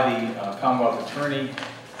by the Commonwealth Attorney,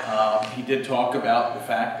 he did talk about the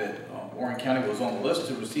fact that Warren County was on the list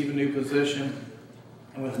to receive a new position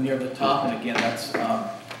and was near the top. And again, that's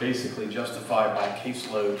basically justified by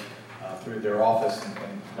caseload through their office and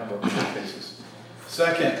number of cases.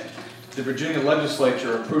 Second, the Virginia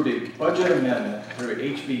legislature approved a budget amendment through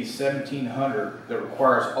HB 1700 that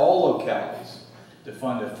requires all localities to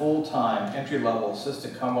fund a full-time entry-level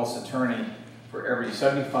assistant Commonwealth attorney for every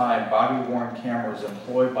 75 body-worn cameras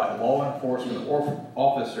employed by law enforcement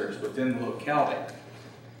officers within the locality.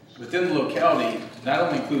 Within the locality not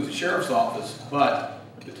only includes the Sheriff's Office, but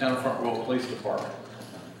the Town of Front Royal Police Department.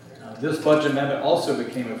 This budget amendment also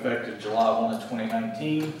became effective July 1 of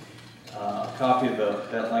 2019. A copy of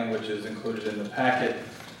that language is included in the packet.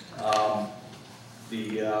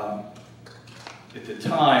 At the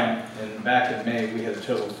time, and back in May, we had a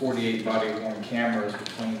total of 48 body-worn cameras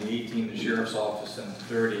between the 18 in the Sheriff's Office and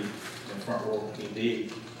 30 in Front Royal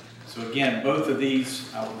PD. So again, both of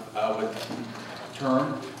these, I would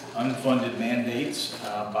term unfunded mandates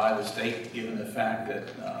by the state, given the fact that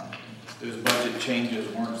those budget changes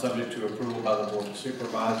weren't subject to approval by the Board of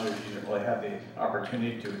Supervisors. You didn't really have the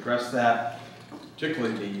opportunity to address that,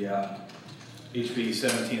 particularly the HB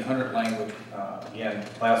 1700 language, again,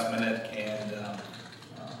 last minute, and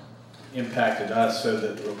impacted us, so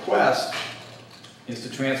that the request is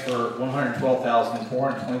to transfer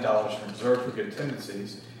 $112,420 from reserve for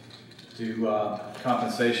contingencies to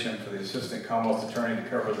compensation for the Assistant Commonwealth Attorney to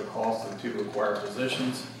cover the cost of the 2 required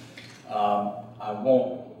positions. I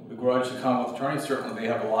won't begrudge the Commonwealth Attorney. Certainly they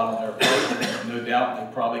have a lot on their plate, and no doubt they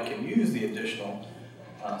probably can use the additional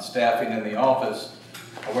staffing in the office.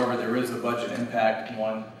 However, there is a budget impact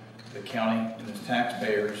on the county and its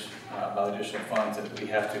taxpayers by additional funds that we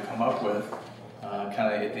have to come up with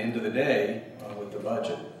kind of at the end of the day with the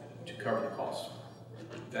budget to cover the cost.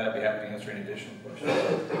 That I'd be happy to answer any additional questions.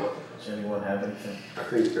 Does anyone have anything? I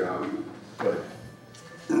think,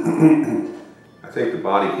 I think the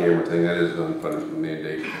body camera thing, that is an unfunded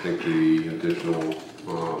mandate. I think the additional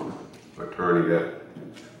attorney, that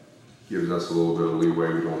gives us a little bit of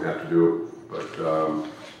leeway. We don't have to do it. But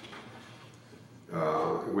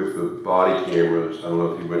with the body cameras, I don't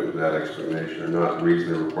know if you went into that explanation or not. The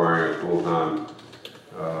reason they're requiring a full-time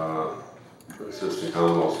Assistant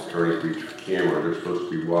Commonwealth Attorney for each camera, they're supposed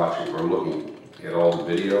to be watching or looking at all the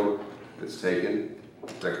video that's taken.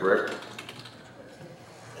 Is that correct?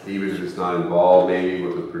 Even if it's not involved maybe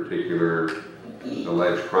with a particular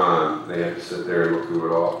alleged crime, they have to sit there and look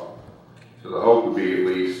through it all. So the hope would be at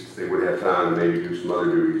least they would have time to maybe do some other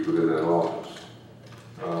duties within that office.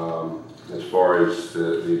 As far as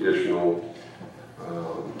the additional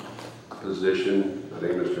position, I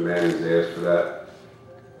think Mr. Manning has asked for that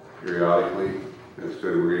periodically. It's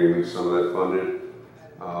good we're getting at least some of that funded.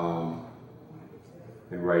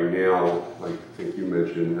 And right now, like I think you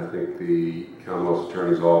mentioned, I think the Commonwealth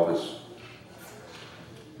Attorney's Office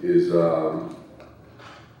is a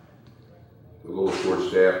little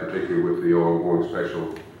short-staffed, particularly with the ongoing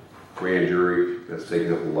special grand jury that's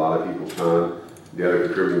taking up a lot of people's time. The other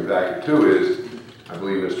contributing factor too is, I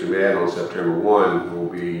believe Mr. Madden on September 1 will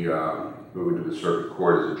be moving to the circuit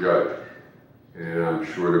court as a judge. And I'm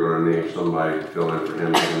sure they're going to name somebody to fill in for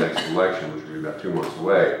him for the next election, which will be about 2 months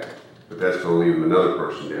away. But that's going to leave him another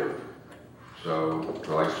person down. So,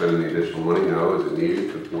 do I like spending the additional money? No. Is it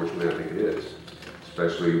needed? Unfortunately, I think it is.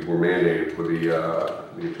 Especially we're mandated for the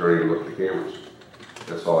attorney to look at the cameras.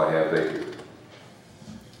 That's all I have. Thank you.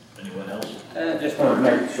 Anyone else? Just want to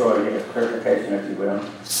make sure I get a clarification, if you will.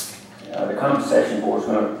 The compensation board is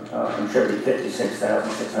going to contribute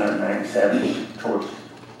 $56,697 towards,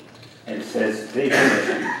 and it says the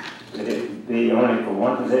position. Would it be only for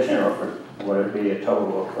one position, or would it be a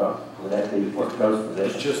total of, would that be for those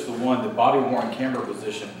positions? It's just the one, the body worn camera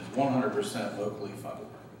position is 100% locally funded.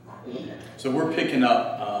 So we're picking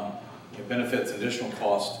up benefits and additional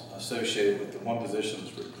costs associated with the one position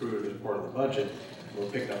that's recruited as part of the budget. We're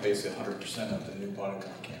picking up basically 100% of the new body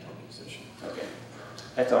worn camera position. Okay,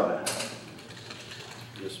 that's all that.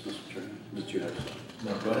 Yes, Mr. Chairman. Mr. Hudson.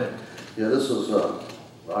 No, go ahead. Yeah, this is what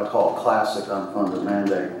I call a classic unfunded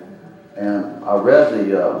mandate. And I read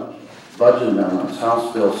the budget amendments,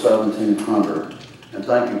 House Bill 1700, and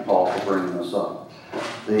thank you, Paul, for bringing this up.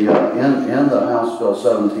 In the House Bill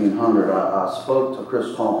 1700, I spoke to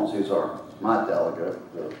Chris Collins. He's my delegate,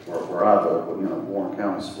 where I vote. But, Warren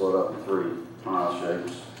County split up in 3 mile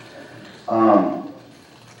shapes.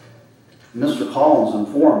 Mr. Collins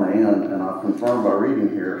informed me, and I confirmed by reading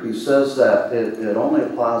here, he says that it only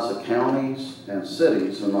applies to counties and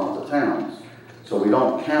cities and not the towns. So we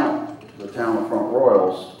don't count the town of Front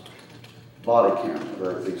Royal's body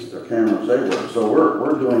camera, their cameras everywhere. So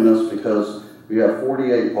we're doing this because we have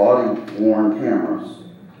 48 body-worn cameras,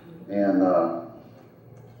 and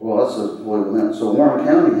well, that's a believe it or not. So Warren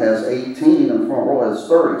County has 18, and Front Royal has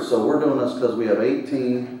 30. So we're doing this because we have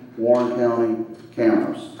 18 Warren County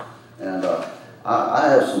cameras, and I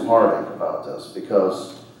have some heartache about this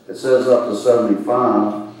because it says up to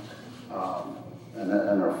 75. And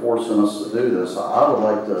they're forcing us to do this. I would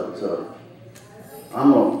like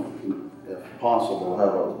I'm going to, if possible,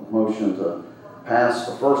 have a motion to pass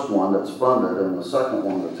the first one that's funded and the second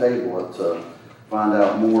one to table it to find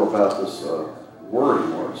out more about this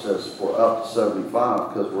wording where it says for up to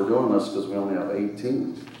 75, because we're doing this because we only have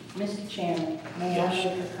 18. Mr. Chairman, may I make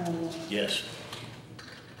a comment? Yes.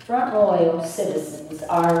 Front Royal citizens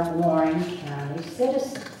are Warren County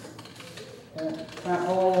citizens. Front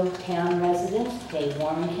Royal town residents pay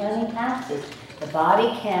Warren County taxes. The body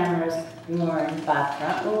cameras worn by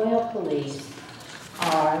Front Royal police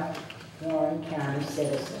are Warren County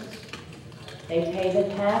citizens. They pay the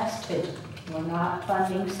tax too. We're not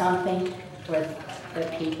funding something for the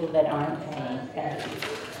people that aren't paying. Thank you.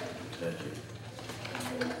 Thank you.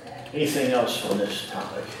 Anything else on this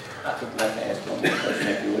topic? I'd like to ask one more question,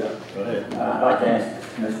 if you will. Go ahead. I'd like to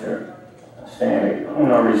ask Mr. Stanley,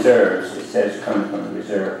 on our reserves, it says coming from the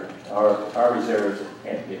reserve. Our reserves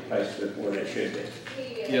can't be placed where they should be.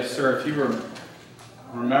 Yes, sir. If you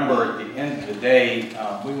remember at the end of the day,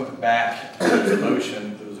 we went back to the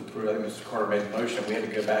motion that was approved. I think Mr. Carter made the motion. We had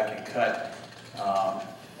to go back and cut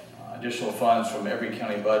additional funds from every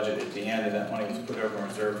county budget at the end, and that money was put over in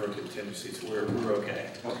reserve for contingency, so we're okay.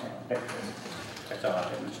 Okay. That's all I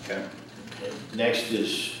have, Mr. Chairman. Okay. Next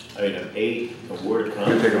is item 8, award Can we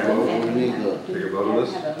contract. take a vote? We need to Take a vote on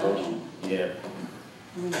this? Have a motion. Yeah,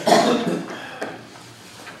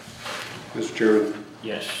 Mr. Chairman,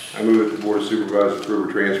 yes. I move that the Board of Supervisors approve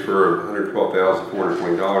a transfer of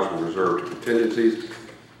 $112,420 from reserve to contingencies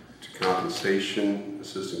to compensation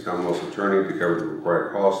assistant Commonwealth attorney to cover the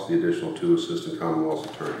required costs of the additional 2 assistant Commonwealth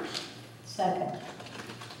attorneys. Second.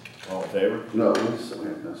 All in favor? No, we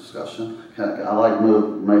have discussion. I'd like to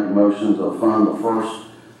make a motion to fund the first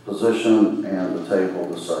position and to table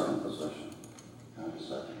the second position. Can I have a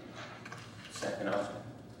second? Second also.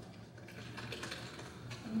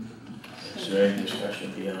 Is there any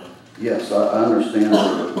discussion beyond? Yes, I understand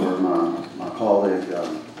where my colleague,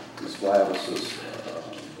 Ms. Glavis's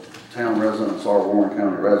town residents are Warren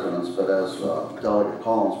County residents, but as Delegate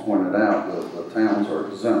Collins pointed out, the towns are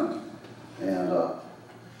exempt. And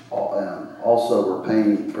also we're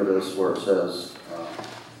paying for this where it says,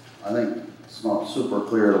 I think it's not super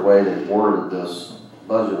clear the way they worded this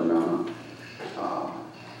budget amendment.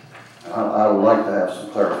 I would like to have some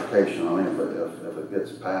clarification. I mean, if it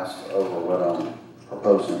gets passed over what I'm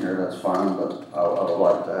proposing here, that's fine, but I would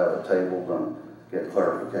like to have it tabled and get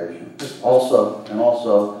clarification. Also,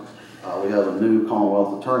 we have a new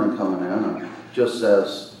Commonwealth attorney coming in, and just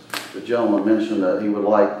as the gentleman mentioned that he would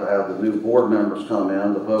like to have the new board members come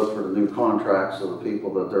in to vote for the new contracts of the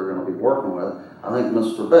people that they're going to be working with, I think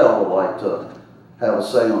Mr. Bell would like to have a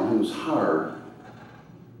say on who's hired.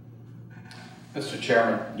 Mr.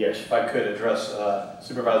 Chairman, yes, if I could address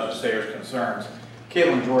Supervisor Sayers' concerns.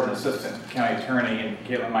 Caitlin Jordan, Assistant County Attorney, and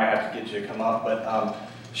Caitlin might have to get you to come up, but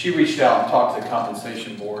she reached out and talked to the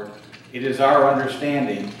Compensation Board. It is our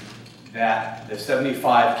understanding that the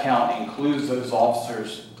 75 count includes those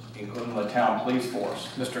officers, including the town police force.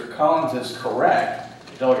 Mr. Collins is correct,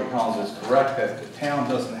 Delegate Collins is correct, that the town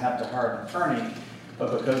doesn't have to hire an attorney,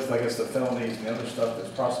 but because, I guess, the felonies and the other stuff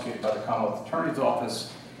that's prosecuted by the Commonwealth Attorney's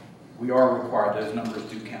Office, we are required, those numbers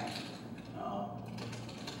do count.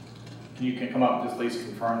 You can come up and just at least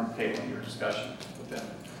confirm, Caitlin, your discussion with them.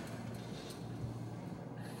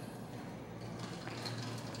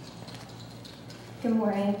 Good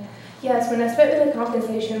morning. Yes, when I spoke to the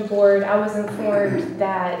Compensation Board, I was informed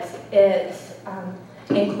that it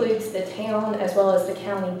includes the town as well as the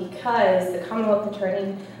county because the Commonwealth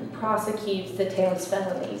Attorney prosecutes the town's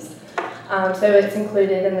felonies. So it's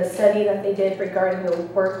included in the study that they did regarding the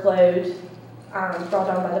workload brought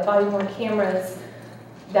on by the body-worn cameras.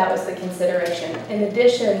 That was the consideration. In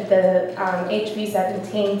addition, the HB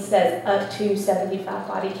 17 says up to 75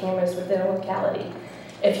 body cameras within a locality.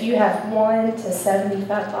 If you have 1 to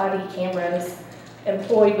 75 body cameras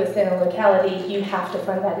employed within a locality, you have to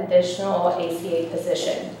fund that additional ACA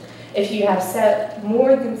position. If you have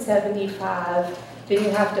more than 75, then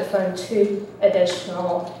you have to fund 2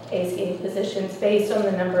 additional ACA positions based on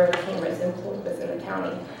the number of cameras employed within the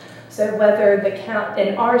county. So whether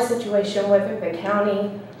in our situation, whether the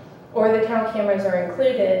county or the town cameras are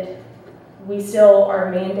included, we still are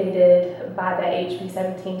mandated by the HB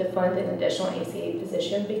 17 to fund an additional ACA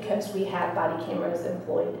position because we have body cameras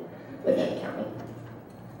employed within the county.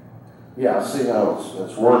 Yeah, I see how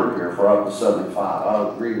it's worded here for up to 75.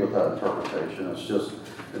 I agree with that interpretation.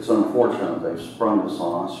 It's unfortunate they've sprung this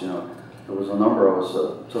on us. You know, there was a number of us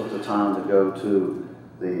that took the time to go to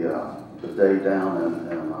the day down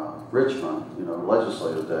in Richmond, you know,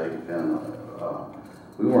 legislative day, and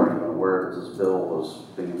we weren't even aware that this bill was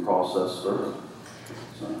being processed through.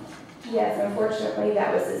 So. Yes, unfortunately,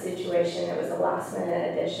 that was the situation. It was a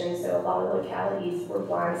last-minute addition, so a lot of localities were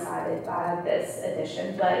blindsided by this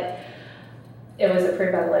addition, but it was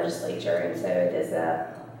approved by the legislature, and so it is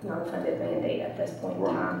a non-funded mandate at this point in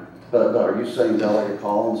time. But are you saying Delegate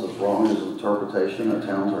Collins is wrong in his interpretation that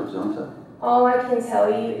towns are exempted? All I can tell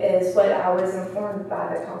you is what I was informed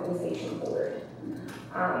by the Compensation Board.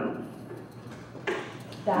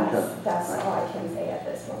 That's all I can say at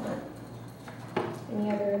this moment.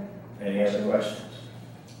 Any other questions?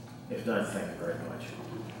 If not, thank you very much.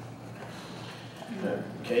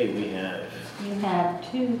 Okay, we have You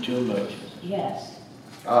have two motions. Yes.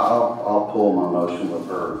 I'll pull my motion with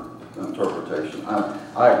her interpretation.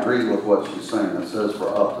 I agree with what she's saying. It says for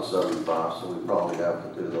up to 75, so we probably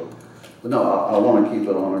have to do the, but no, I want to keep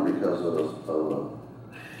it on her because of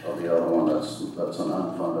the other one that's an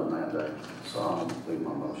unfunded mandate. So I'm going to leave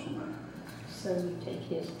my motion there. So you take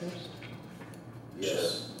his first?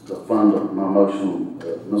 Yes. The fund, my motion,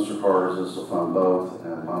 Mr. Carter's is to fund both,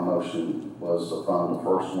 and my motion was to fund the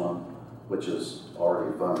first one, which is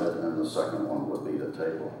already funded, and the second one would be to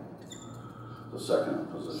table the second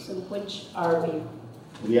position. So which are we?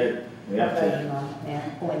 We have to. Voting on, yeah,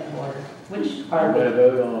 point of order. Which We're are going to we?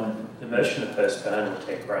 vote on. The motion to postpone will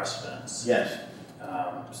take precedence. Yes.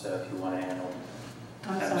 So if you want to handle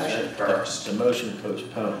I'm that sorry. motion first. The motion to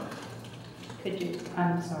postpone. Could you,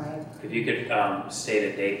 I'm sorry. If you could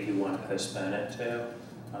state a date you want to postpone it to,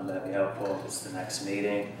 that'd be helpful if it's the next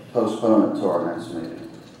meeting. Postpone it to our next meeting.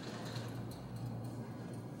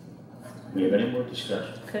 We have any more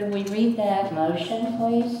discussion? Could we read that motion,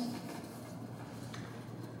 please?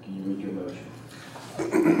 Can you read your motion?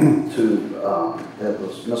 It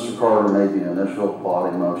was Mr. Carter made the initial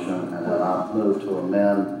body motion, and then I moved to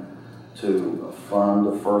amend to fund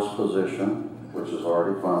the first position, which is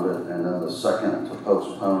already funded, and then the second to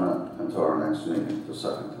postpone it until our next meeting, the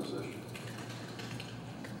second position.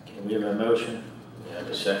 Okay, we have a motion. We have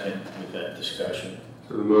a second. We've had discussion.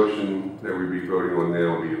 So the motion that we'd be voting on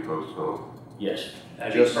now will be to postpone. Yes.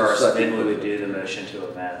 That'd be first, then we would do the motion to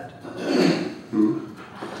amend. Hmm?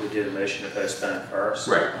 We do the motion to postpone first.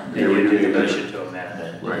 Right. Then you do the motion to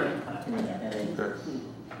amend. Right.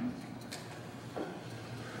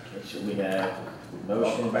 Okay, so we have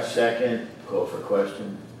motion, second, call for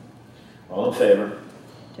question. All in favor?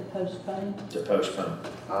 To postpone? To postpone.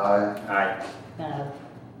 Aye. Aye. No.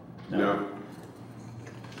 No.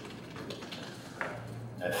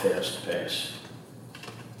 That fails to pass.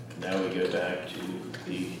 Now we go back to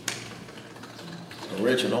the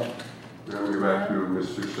original. Now we're back to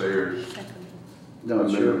Mr. Sayers. No,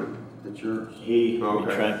 it's yours. He Okay.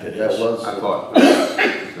 retracted That his. was. I thought.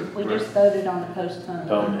 We just voted on the postpone.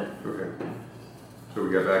 Postponed it. Okay. So we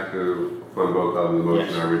got back to fund both of them, the motion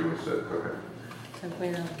Yes. I originally said. Okay. So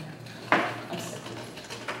where are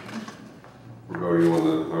we? We're voting on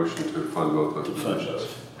the motion to fund both of To the fund positions.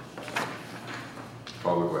 both.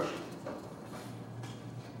 Call the question.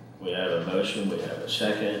 We have a motion, we have a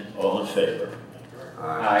second, all in favor?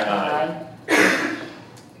 Aye. Aye.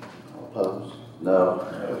 Opposed? No.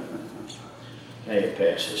 Okay, it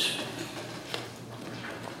passes.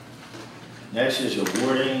 Next is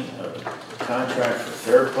awarding a contract for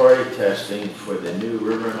third-party testing for the new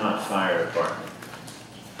Rivermont Fire Department.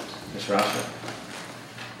 Ms. Rosser?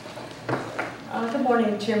 Good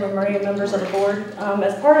morning, Chairman Murray and members of the board.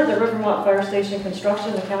 As part of the Rivermont Fire Station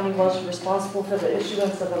construction, the county was responsible for the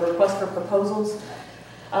issuance of a request for proposals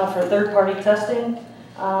for third-party testing.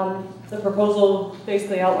 The proposal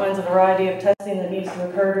basically outlines a variety of testing that needs to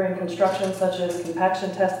occur during construction, such as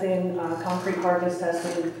compaction testing, concrete hardness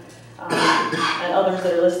testing, and others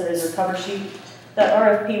that are listed as your cover sheet. That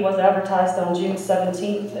RFP was advertised on June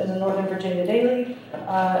 17th in the Northern Virginia Daily,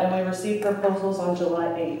 and we received proposals on July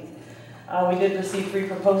 8th. We did receive 3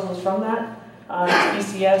 proposals from that,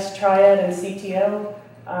 ECS, Triad, and CTO.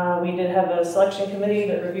 We did have a selection committee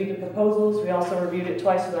that reviewed the proposals. We also reviewed it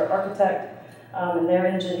twice with our architect and their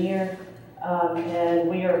engineer, and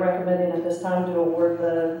we are recommending at this time to award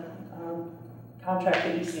the contract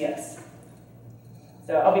to ECS.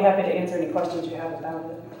 So I'll be happy to answer any questions you have about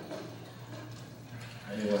it.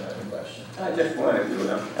 Anyone have a question? I just wanted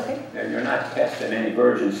to, Okay. you're not testing any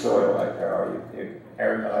virgin soil like there, are you?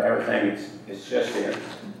 Everything is just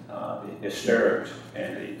disturbed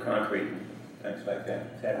and the concrete and things like that.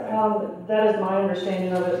 Is that right? That is my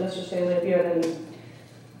understanding of it, Mr. Stanley, if you have any.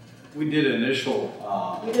 We did an initial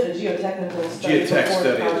We did a geotechnical study. geotech before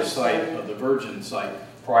study of the project site, started. of the Virgin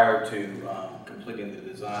site, prior to completing the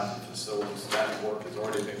design of the facilities. That work has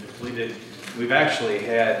already been completed. We've actually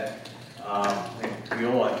had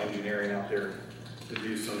Viola Engineering out there to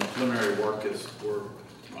do some preliminary work as we're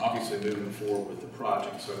obviously moving forward with the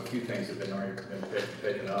project. So a few things have been already been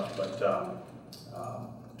taken up, but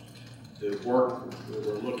the work that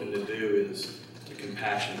we're looking to do is the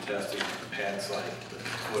compaction testing of the pad site, the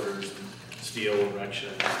footers, steel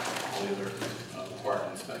erection, all the other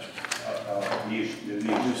required inspections. New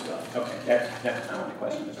stuff. Okay, that's my only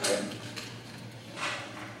question, Mr.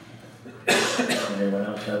 Chairman. Anyone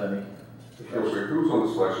else have any? Who's on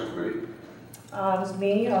the selection committee? It was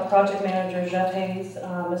me, our project manager, Jeff Hayes,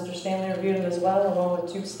 Mr. Stanley reviewed them as well, along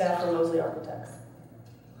with 2 staff from Mosley Architects.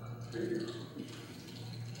 Thank you.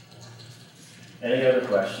 Any other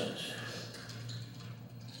questions?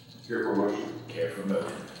 Care for a motion? Care for a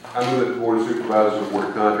motion. I move that the Board of Supervisors award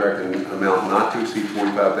a contract in an amount not to exceed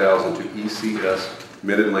 $45,000 to ECS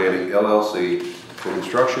Mid-Atlantic LLC for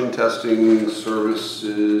construction testing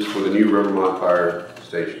services for the new Rivermont Fire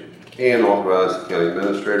Station, and authorize the county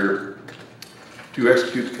administrator to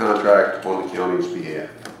execute the contract on the county's behalf.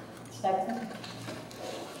 Second.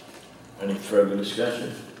 Any further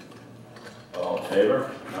discussion? All in favor?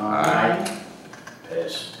 Aye.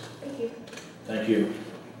 Pass. Thank you. Thank you.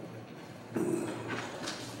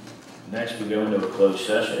 Next, we go into a closed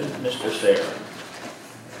session. Mr. Sayre.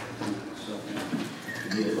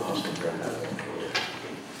 You need a Boston Grammar.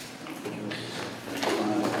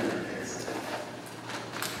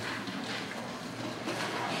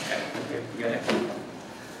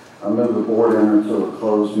 I move the board enter into a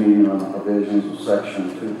closed meeting on the provisions of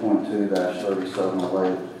section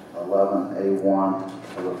 2.2-3711A1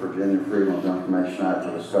 of the Virginia Freedom of Information Act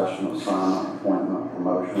for discussion of assignment, appointment,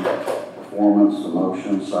 promotion, performance,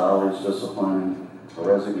 demotion, salaries, disciplining, or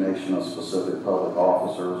resignation of specific public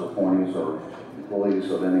officers, appointees, or employees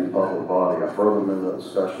of any public body. I further move that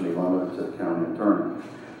discussion be limited to the county attorney.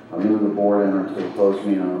 I move the board enter into a closed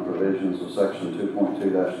meeting on the provisions of section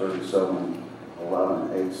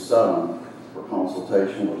 2.2-3711A7 for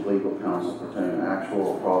consultation with legal counsel pertaining to actual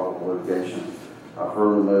or probable litigation. I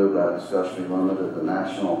further move that discussion be limited to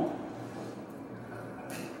national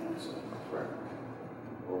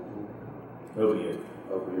opioid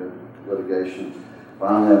litigation.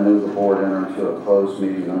 Finally, I move the board enter into a closed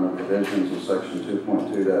meeting under provisions of section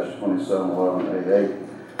 2.2-2711A8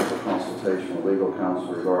 for consultation with legal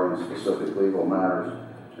counsel regarding specific legal matters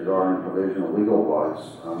regarding provision of legal advice.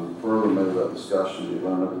 Further move that discussion be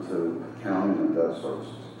limited to accounting and debt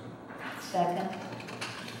services. Second.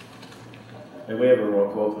 May we have a roll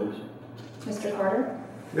call, please? Mr. Carter?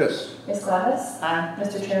 Yes. Ms. Gladys? Aye.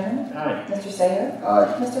 Mr. Chairman? Aye. Mr. Sayre?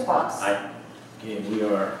 Aye. Mr. Fox? Aye. Okay, we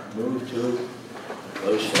are moved to a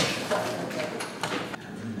closed session.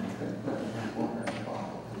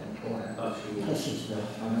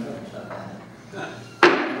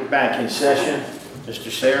 We're back in session. Mr.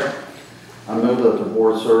 Sayre? I move that the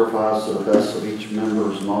board certifies to the best of each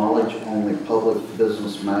member's knowledge only public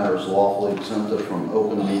business matters lawfully exempted from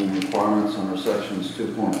open meeting requirements under sections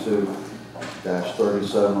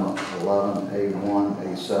 2.2-3711A1,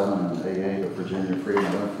 A7, and A8 of Virginia Freedom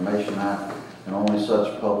of Information Act, and only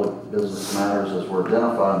such public business matters as were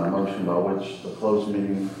identified in the motion by which the closed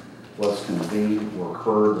meeting was convened were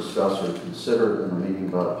heard, discussed, or considered in the meeting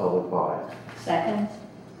by the public body. Second.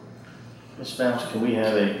 Ms. Bounce, can we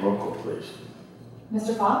have a roll call, please?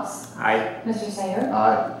 Mr. Fox? Aye. Mr. Sayre?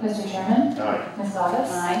 Aye. Mr. Chairman? Aye. Ms.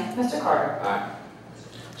 Gladys? Aye. Mr. Carter? Aye.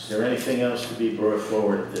 Is there anything else to be brought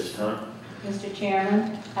forward at this time? Mr.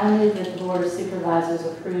 Chairman, I move that the Board of Supervisors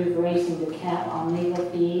approve raising the cap on legal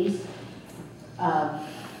fees to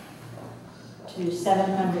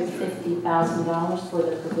 $750,000 for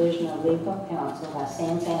the provision of legal counsel by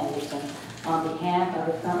Sam Anderson on behalf of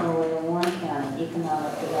the Front Royal Warren County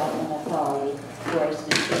Economic Development Authority for a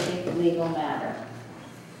specific legal matter.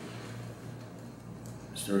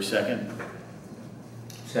 Is there a second?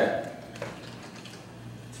 Second.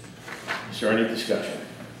 Is there any discussion?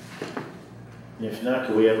 If not,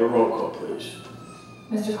 can we have a roll call, please?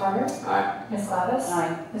 Mr. Carter? Aye. Ms. Gladys?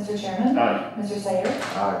 Aye. Mr. Chairman? Aye. Mr. Sayre?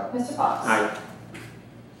 Aye. Mr. Fox? Aye.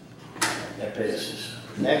 That passes.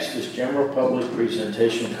 Next is general public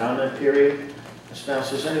presentation comment period. Ms. Bounce,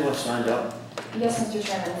 has anyone signed up? Yes, Mr.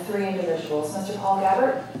 Chairman, 3 individuals. Mr. Paul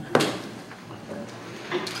Gabbard?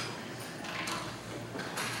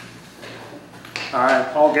 All right,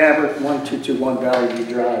 Paul Gabbard, 1221 Valley View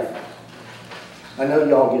Drive. I know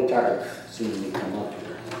y'all get tired of seeing me come up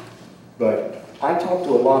here, but I talk to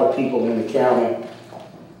a lot of people in the county,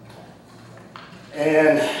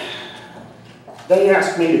 and they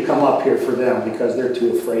ask me to come up here for them because they're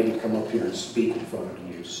too afraid to come up here and speak in front of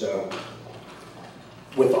you. So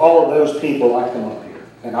with all of those people, I come up here,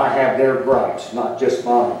 and I have their rights, not just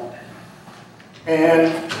mine.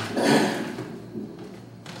 And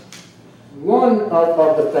one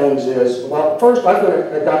of the things is, well, first I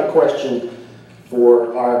got a question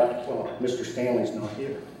for our, well, Mr. Stanley's not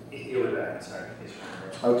here. He'll be back, sorry.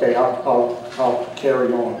 Okay, I'll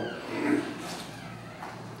carry on.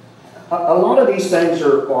 A lot of these things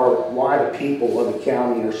are why the people of the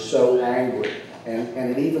county are so angry,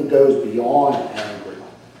 and it even goes beyond angry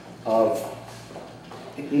of,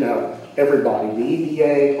 you know, everybody, the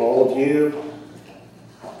EDA, all of you.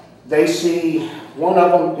 They see, one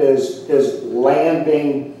of them is land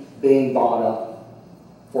being bought up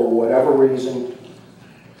for whatever reason.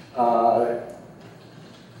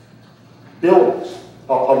 Buildings,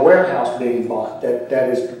 a warehouse being bought that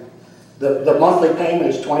is The monthly payment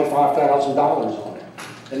is $25,000 on it.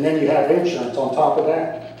 And then you have insurance on top of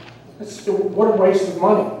that. What a waste of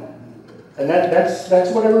money. And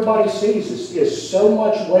that's what everybody sees is so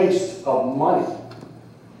much waste of money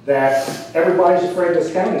that everybody's afraid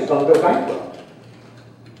this county is going to go bankrupt.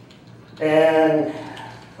 And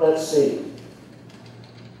let's see.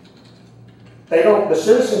 The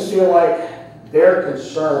citizens feel like their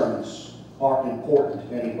concerns aren't important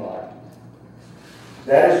to anybody.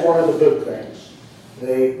 That is one of the big things.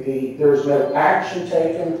 There's no action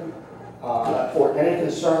taken for any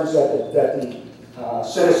concerns that the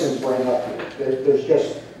citizens bring up here. There's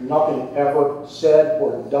just nothing ever said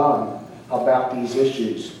or done about these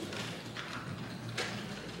issues.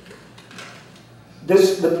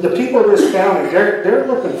 The people of this county, they're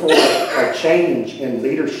looking for a change in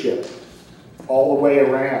leadership all the way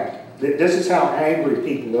around. This is how angry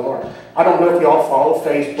people are. I don't know if y'all follow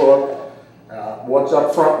Facebook, What's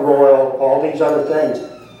Up Front Royal, all these other things.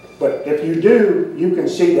 But if you do, you can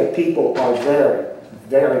see that people are very,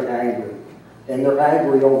 very angry. And they're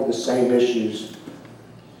angry over the same issues.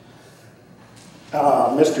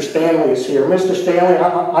 Mr. Stanley is here. Mr. Stanley,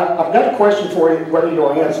 I've got a question for you, whether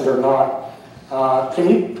you'll answer it or not. Can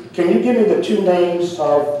you give me the 2 names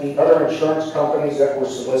of the other insurance companies that were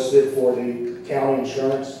solicited for the county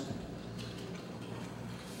insurance?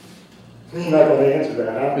 You're not going to answer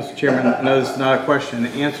that, huh? Mr. Chairman, no, it's not a question. The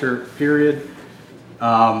answer, period.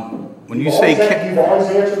 When you You've say always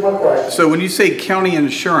answered my question. so when you say county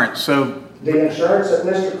insurance, so The insurance that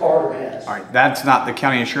Mr. Carter has. all right, that's not the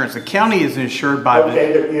county insurance. The county is insured by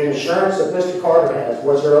Okay, the insurance that Mr. Carter has,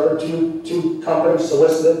 was there other two companies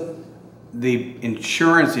solicited? the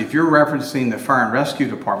insurance. If you're referencing the fire and rescue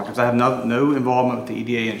department, because I have no involvement with the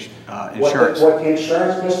EDA insurance. What the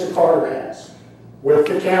insurance Mr. Carter has, with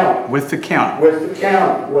the county. With the county. With the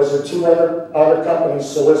county, was there 2 other companies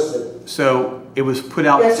solicited? So it was put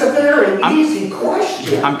out. It's a very easy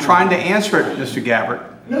question. I'm trying to answer it, Mr. Gabbard.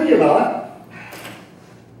 No, you're not.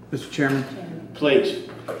 Mr. Chairman? Please.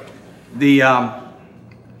 The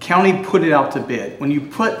county put it out to bid. When you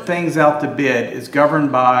put things out to bid, it's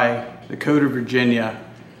governed by the Code of Virginia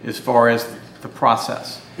as far as the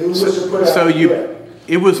process. Who was to put out the bid?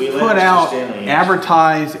 It was We let put Mr. out, Stanley answer.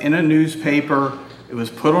 advertised in a newspaper. It was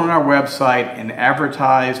put on our website and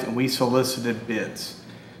advertised, and we solicited bids.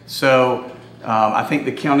 So I think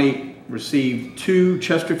the county received 2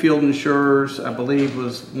 Chesterfield insurers, I believe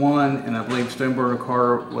was one, and I believe Stoneburner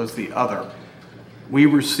Carter was the other. We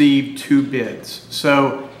received 2 bids.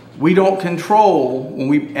 So we don't control, when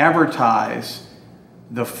we advertise,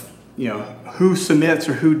 who submits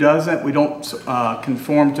or who doesn't. We don't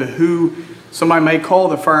conform to who. Somebody may call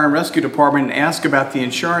the fire and rescue department and ask about the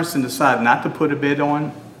insurance and decide not to put a bid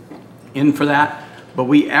in for that. But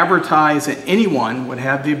we advertise that anyone would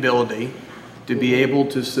have the ability to be able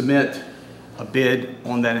to submit a bid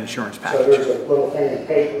on that insurance So package. there's a little thing in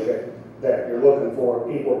paper that you're looking for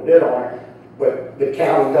people to bid on, but the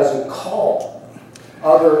county doesn't call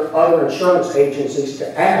other insurance agencies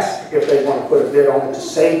to ask if they want to put a bid on it to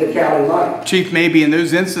save the county money. Chief, maybe in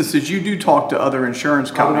those instances, you do talk to other insurance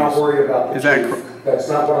companies. I'm not worried about the Is that chief. That's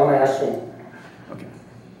not what I'm asking. Okay.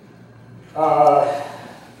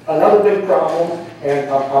 Another big problem, and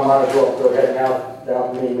I might as well go ahead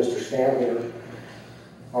now, me and Mr. Stanley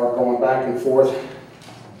are going back and forth.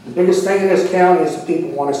 The biggest thing in this county is that people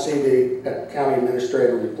want to see the county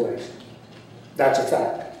administrator replaced. That's a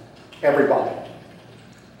fact. Everybody.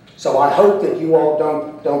 So I hope that you all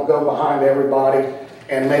don't go behind everybody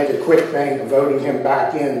and make a quick thing of voting him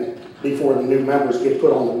back in before the new members get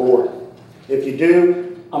put on the board. If you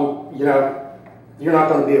do, you're not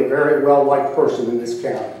going to be a very well-liked person in this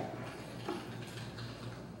county.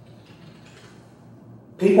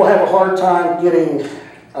 People have a hard time getting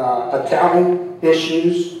accounting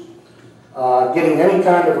issues, getting any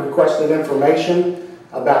kind of requested information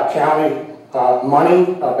about county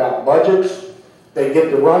money, about budgets. They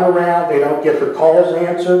get the runaround, they don't get their calls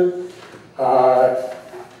answered.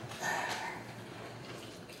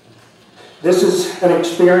 This is an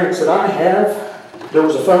experience that I have. There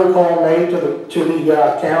was a phone call made to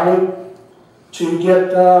the county to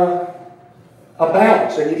get a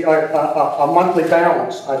balance, a monthly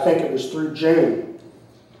balance. I think it was through June.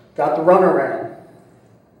 Got the runaround.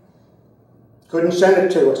 Couldn't send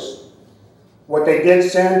it to us. What they did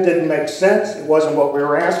send didn't make sense. It wasn't what we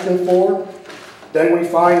were asking for. Then we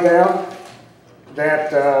find out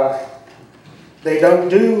that they don't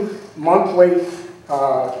do monthly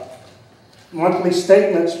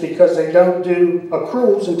statements because they don't do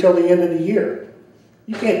accruals until the end of the year.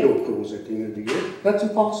 You can't do accruals at the end of the year. That's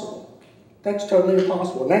impossible. That's totally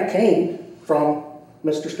impossible. And that came from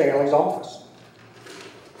Mr. Stanley's office.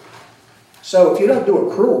 So if you don't do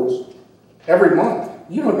accruals every month,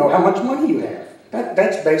 you don't know how much money you have.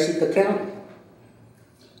 That's basic accounting.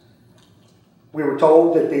 We were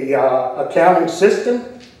told that the accounting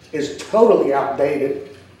system is totally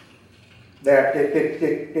outdated, that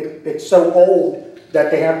it's so old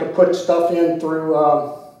that they have to put stuff in through,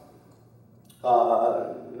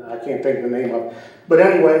 I can't think of the name of it. But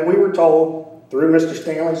anyway, we were told through Mr.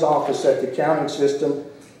 Stanley's office that the accounting system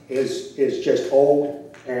is just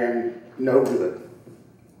old and no good.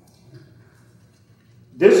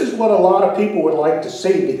 This is what a lot of people would like to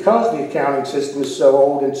see because the accounting system is so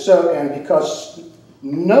old and because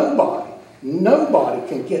nobody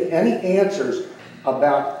can get any answers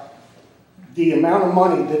about the amount of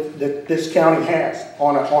money that this county has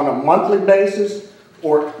on a monthly basis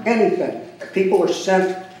or anything. People are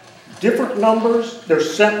sent different numbers. They're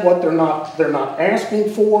sent what they're not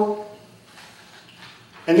asking for.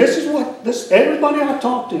 And this is what everybody I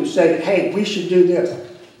talk to say, hey, we should do this.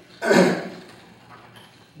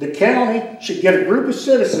 The county should get a group of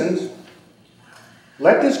citizens,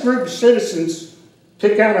 let this group of citizens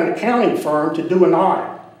pick out an accounting firm to do an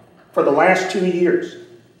audit for the last 2 years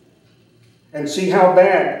and see how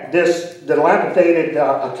bad this dilapidated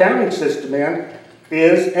accounting system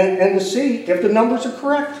is and to see if the numbers are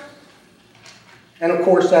correct. And of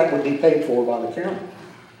course that would be paid for by the county.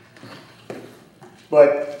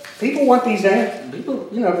 But people want these answers.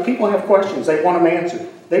 People have questions. They want them answered.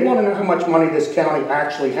 They want to know how much money this county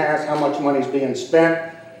actually has, how much money is being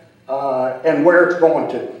spent, and where it's going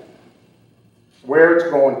to. Where it's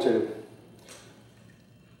going to.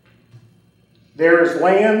 There is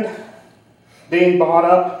land being bought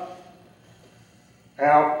up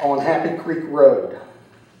out on Happy Creek Road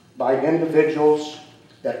by individuals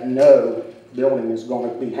that know building is going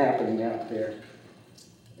to be happening out there.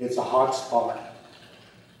 It's a hot spot.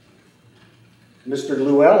 Mr.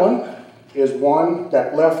 Llewellyn is one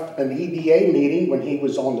that left an EDA meeting when he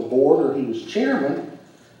was on the board or he was chairman,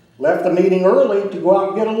 left the meeting early to go out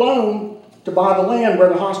and get a loan to buy the land where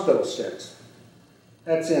the hospital sits.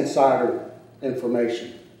 That's insider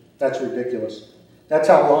information. That's ridiculous. That's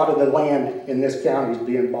how a lot of the land in this county is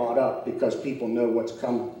being bought up because people know what's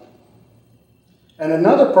coming. And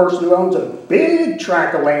another person who owns a big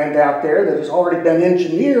tract of land out there that has already been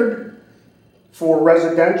engineered for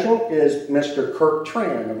residential is Mr. Kirk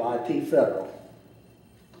Tran of IT Federal.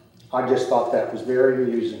 I just thought that was very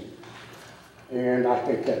amusing. And I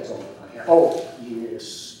think that's all I have. Oh,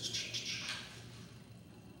 yes.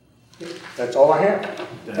 That's all I have.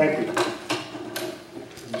 Thank you.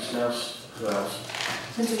 Ms. Nels, who else?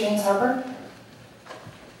 Mr. James Harper?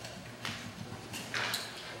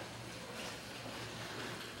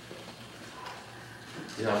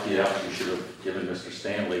 To help you out, you should have given Mr.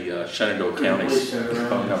 Stanley Shenandoah County's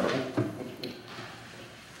phone number.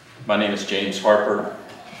 My name is James Harper.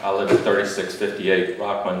 I live at 3658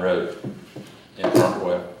 Rockland Road in Front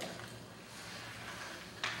Royal.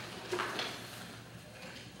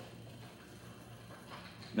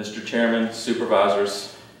 Mr. Chairman,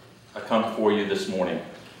 Supervisors, I come before you this morning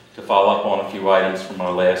to follow up on a few items from my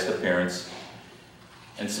last appearance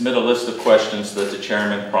and submit a list of questions that the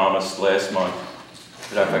Chairman promised last month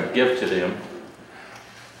that if I give to them,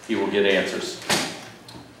 he will get answers.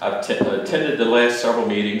 I've attended the last several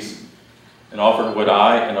meetings and offered what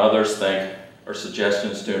I and others think are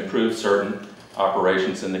suggestions to improve certain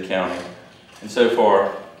operations in the county. And so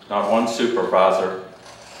far, not one supervisor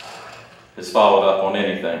has followed up on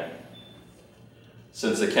anything.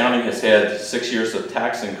 Since the county has had 6 years of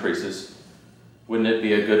tax increases, wouldn't it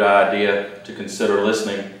be a good idea to consider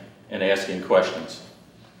listening and asking questions?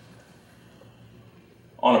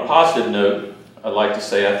 On a positive note, I'd like to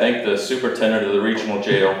say I thank the superintendent of the regional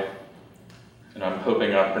jail, and I'm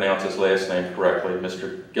hoping I pronounce his last name correctly,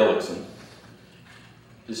 Mr. Gillickson,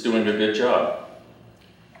 is doing a good job.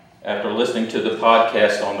 After listening to the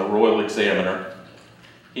podcast on the Royal Examiner,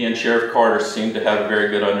 he and Sheriff Carter seem to have a very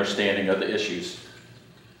good understanding of the issues.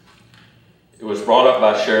 It was brought up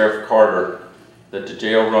by Sheriff Carter that the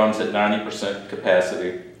jail runs at 90%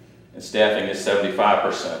 capacity and staffing is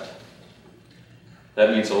 75%.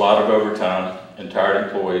 That means a lot of overtime and tired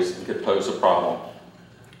employees and could pose a problem.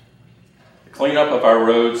 The cleanup of our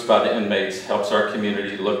roads by the inmates helps our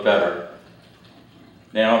community look better.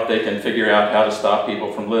 Now, if they can figure out how to stop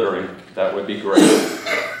people from littering, that would be great.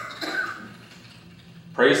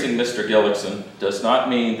 Praising Mr. Gillickson does not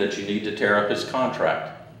mean that you need to tear up his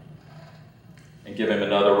contract and give him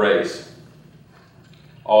another raise.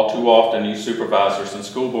 All too often, you supervisors and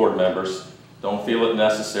school board members don't feel it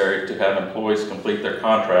necessary to have employees complete their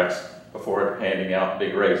contracts before handing out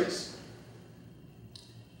big raises.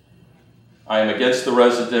 I am against the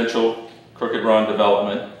residential Crooked Run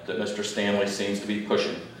development that Mr. Stanley seems to be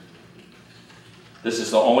pushing. This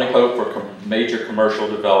is the only hope for major commercial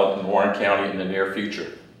development in Warren County in the near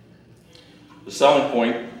future. The selling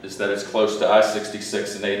point is that it's close to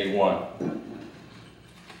I-66 and 81.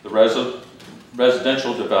 The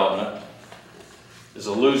residential development is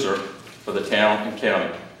a loser for the town and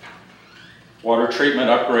county. Water treatment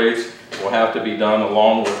upgrades will have to be done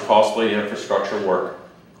along with costly infrastructure work.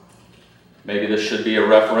 Maybe this should be a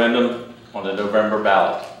referendum on the November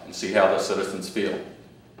ballot and see how the citizens feel.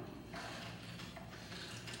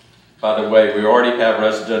 By the way, we already have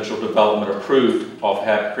residential development approved off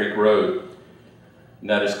Happy Creek Road, and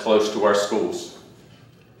that is close to our schools.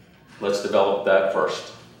 Let's develop that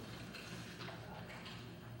first.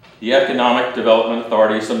 The Economic Development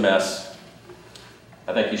Authority is a mess.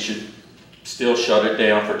 I think you should still shut it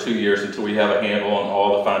down for 2 years until we have a handle on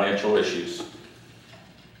all the financial issues.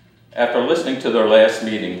 After listening to their last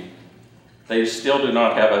meeting, they still do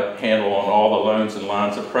not have a handle on all the loans and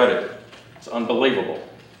lines of credit. It's unbelievable.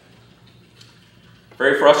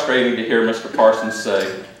 Very frustrating to hear Mr. Parsons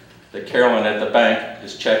say that Carolyn at the bank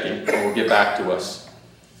is checking and will get back to us.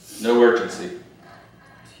 No urgency.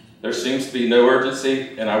 There seems to be no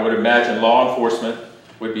urgency, and I would imagine law enforcement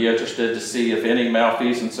would be interested to see if any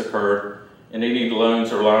malfeasance occurred in any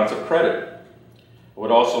loans or lines of credit. I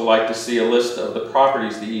would also like to see a list of the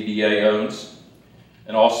properties the EDA owns,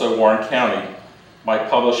 and also Warren County might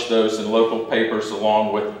publish those in local papers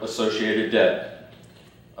along with associated debt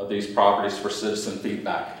of these properties for citizen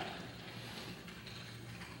feedback.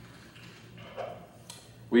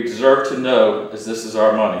 We deserve to know, as this is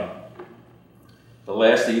our money. The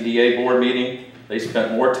last EDA board meeting, they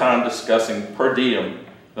spent more time discussing per diem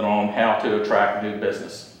than on how to attract new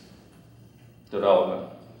business development.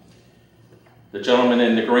 The gentleman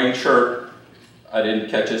in the green shirt, I didn't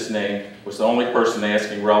catch his name, was the only person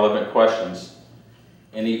asking relevant questions.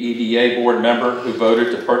 Any EDA board member who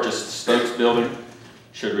voted to purchase the Stokes building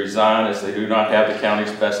should resign, as they do not have the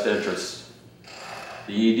county's best interests.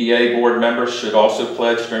 The EDA board members should also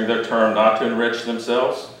pledge during their term not to enrich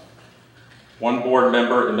themselves. One board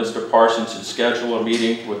member and Mr. Parsons should schedule a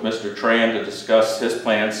meeting with Mr. Tran to discuss his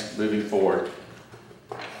plans moving forward.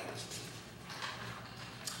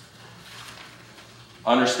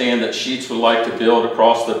 Understand that Sheets would like to build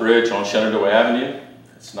across the bridge on Shenandoah Avenue.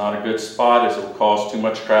 It's not a good spot, as it will cause too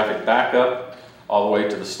much traffic backup all the way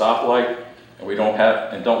to the stoplight,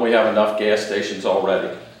 and don't we have enough gas stations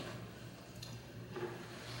already?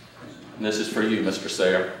 And this is for you, Mr.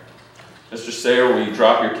 Sayer. Mr. Sayer, will you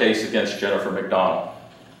drop your case against Jennifer McDonald?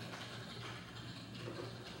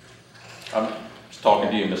 I'm just talking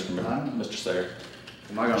to you, Mr. Sayer.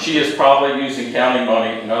 She is probably using county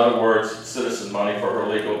money, in other words, citizen money, for her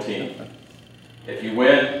legal team. If you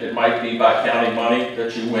win, it might be by county money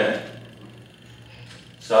that you win.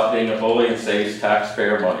 Stop being a bully and save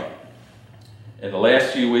taxpayer money. In the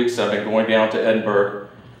last few weeks, I've been going down to Edinburgh,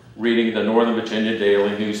 reading the Northern Virginia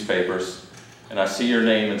Daily newspapers, and I see your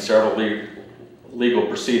name in several legal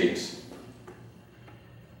proceedings.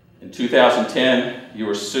 In 2010, you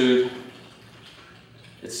were sued,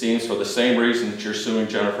 it seems, for the same reason that you're suing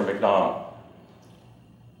Jennifer McDonald.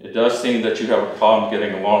 It does seem that you have a problem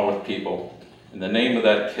getting along with people, and the name of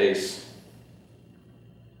that case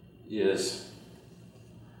is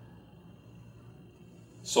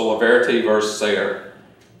Solidarity versus Sayer,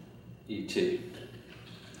 E.T.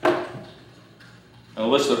 And a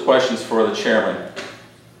list of questions for the chairman.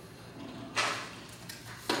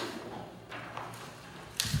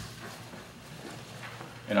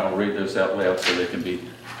 And I'll read those out loud so they can be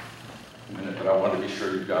a minute, but I want to be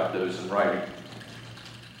sure you've got those in writing.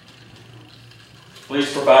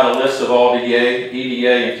 Please provide a list of all EDA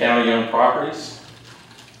and county-owned properties.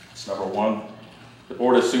 That's number 1. The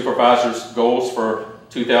Board of Supervisors goals for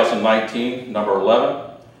 2019, number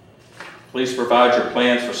 11. Please provide your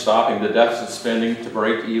plans for stopping the deficit spending to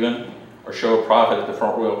break even or show a profit at the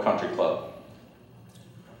Front Royal Country Club.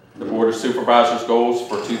 The Board of Supervisors goals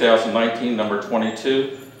for 2019, number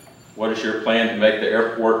 22. What is your plan to make the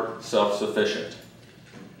airport self-sufficient?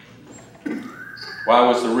 Why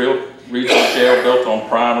was the regional jail built on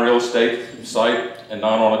prime real estate site and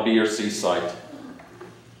not on a B or C site?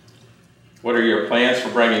 What are your plans for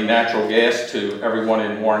bringing natural gas to everyone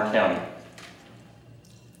in Warren County?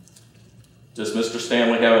 Does Mr.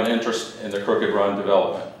 Stanley have an interest in the Crooked Run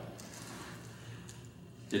development?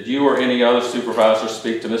 Did you or any other supervisor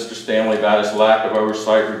speak to Mr. Stanley about his lack of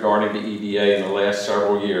oversight regarding the EDA in the last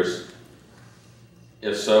several years?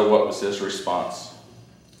 If so, what was his response?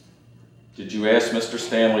 Did you ask Mr.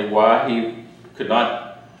 Stanley why he could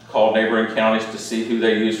not called neighboring counties to see who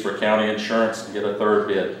they use for county insurance and get a third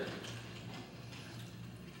bid.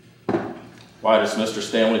 Why does Mr.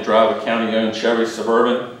 Stanley drive a county-owned Chevy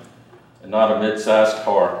Suburban and not a mid-sized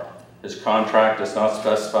car? His contract does not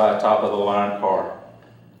specify a top-of-the-line car.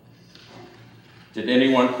 Did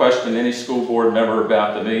anyone question any school board member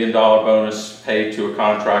about the $1 million bonus paid to a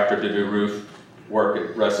contractor to do roof work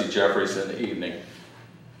at Rusty Jeffries in the evening?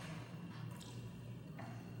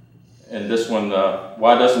 And this one,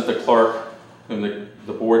 why doesn't the clerk, whom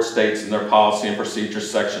the board states in their policy and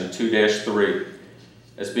procedures section 2-3,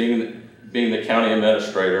 as being the county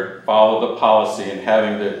administrator, follow the policy and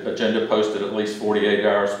having the agenda posted at least 48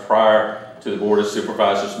 hours prior to the Board of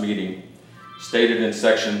Supervisors meeting, stated in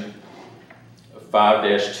section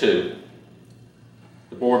 5-2.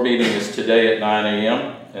 The board meeting is today at 9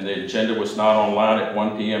 a.m. and the agenda was not online at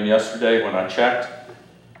 1 p.m. yesterday when I checked.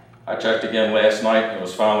 I checked again last night and it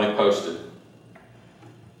was finally posted.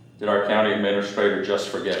 Did our county administrator just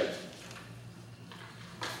forget?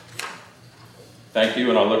 Thank you,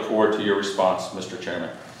 and I look forward to your response, Mr. Chairman.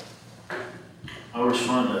 I'll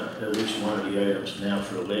respond to at least one of the items now.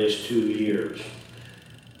 For the last 2 years,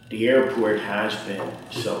 the airport has been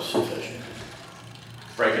self-sufficient.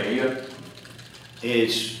 Breaking even?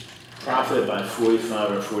 It's profited by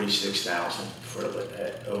 $45,000 or $46,000 for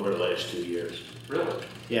over the last 2 years. Really?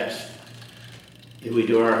 Yes. If we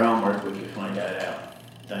do our homework, we can find that out.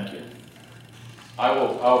 Thank you.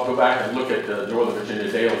 I'll go back and look at the Northern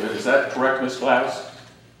Virginia Daily. Is that correct, Ms. Glass?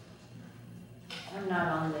 I'm not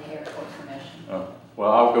on the airport commission. Oh,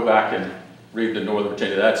 well, I'll go back and read the Northern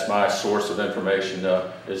Virginia. That's my source of information,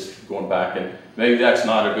 is going back. And maybe that's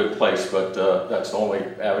not a good place, but that's the only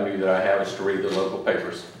avenue that I have is to read the local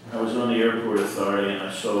papers. I was on the airport authority and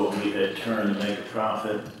I saw we had turned to make a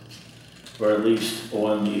profit, or at least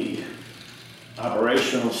on the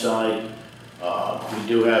operational side. We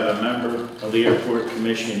do have a member of the airport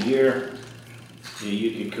commission here.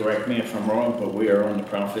 You can correct me if I'm wrong, but we are on the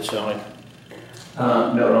profit side.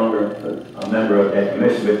 No longer a member of that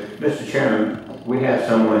commission, but Mr. Chairman, we have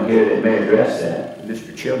someone here that may address that.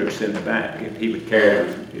 Mr. Childers in the back, if he would care.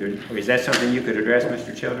 Is that something you could address,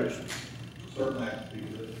 Mr. Childers? Certainly.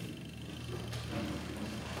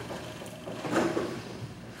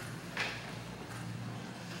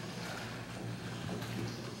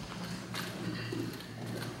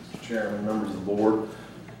 Chairman, members of the board,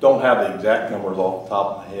 don't have the exact numbers off the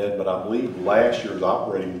top of my head, but I believe last year's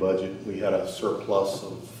operating budget, we had a surplus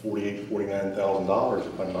of $49,000,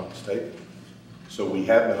 if I'm not mistaken. So we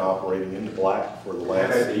have been operating in the black for the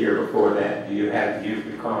last... The year before that, do you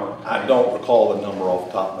recall? I don't recall the number off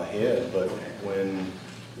the top of my head, but when,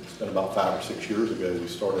 it's been about 5 or 6 years ago, we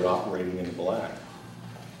started operating in the black.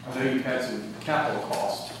 I know you've had some capital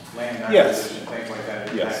costs, land Yes. acquisition, things like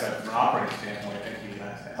that. Yes. From an operating standpoint, I think you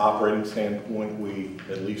guys have. Operating standpoint, we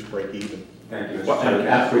at least break even. Thank you, Mr. Chairman.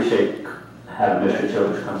 I appreciate having Mr.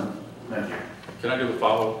 Childers come. Thank you. Can I do a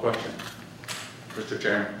follow-up question, Mr.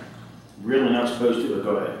 Chairman? Really not supposed to, but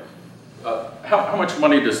go ahead. How much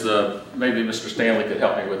money does maybe Mr. Stanley could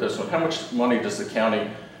help me with this one, how much money does the county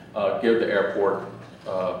give the airport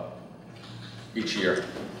each year?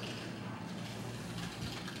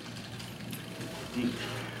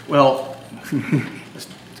 Well,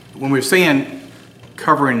 when we're saying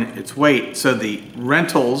covering its weight, so the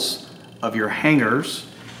rentals of your hangars,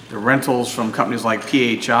 the rentals from companies like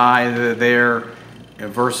PHI that are there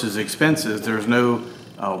versus expenses, there's no,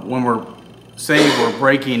 when we're saying we're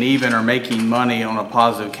breaking even or making money on a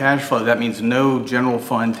positive cash flow, that means no general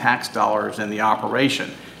fund tax dollars in the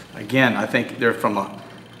operation. Again, I think they're from a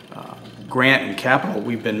grant and capital.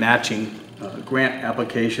 We've been matching grant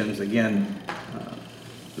applications. Again,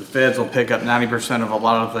 the feds will pick up 90% of a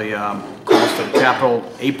lot of the cost of capital,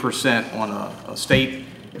 8% on a state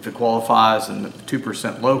if it qualifies, and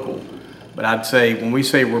 2% local. But I'd say when we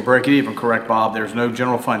say we're breaking even, correct, Bob, there's no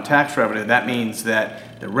general fund tax revenue. That means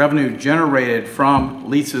that the revenue generated from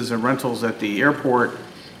leases and rentals at the airport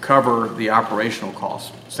cover the operational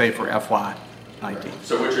costs, say for FY19.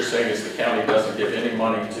 So what you're saying is the county doesn't give any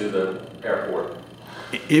money to the airport?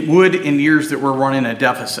 It would in years that we're running a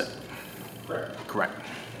deficit. Correct. Correct.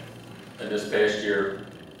 And this past year?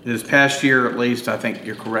 This past year, at least, I think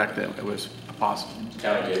you're correct that it was possible. The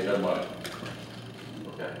county gave no money?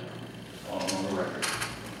 Okay. On the record.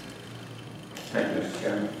 Thank you, Mr.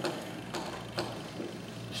 Chairman.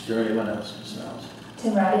 Is there anyone else? Ms. Niles?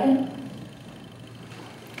 Tim Radigan?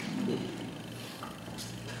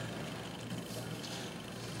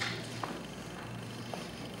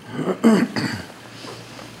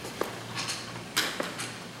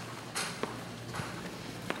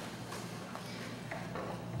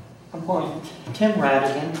 appoint Tim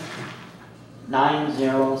Radigan,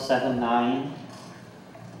 9079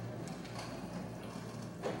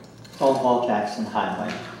 Stonewall Jackson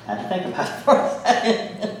Highway. I had to think about it for a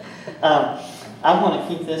second. I want to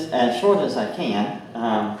keep this as short as I can.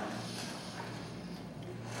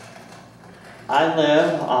 I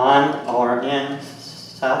live on or in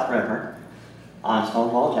South River on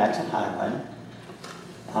Stonewall Jackson Highway,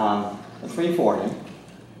 340.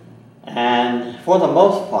 And for the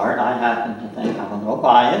most part, I happen to think, I'm a little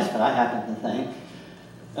biased, but I happen to think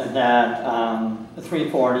that the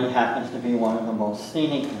 340 happens to be one of the most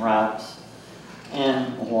scenic routes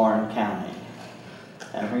in Warren County.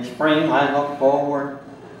 Every spring I look forward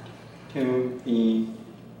to the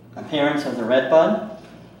appearance of the redbud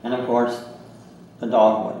and of course the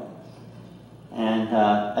dogwood. And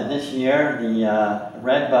this year the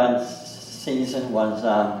redbud season was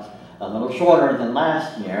a little shorter than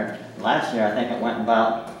last year. Last year I think it went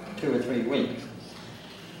about 2 or 3 weeks.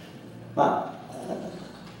 But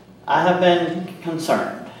I have been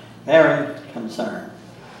concerned, very concerned.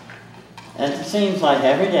 And it seems like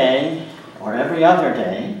every day or every other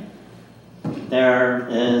day there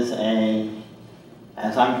is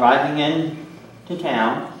as I'm driving into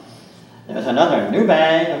town, there's another new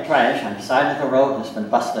bag of trash on the side of the road that's been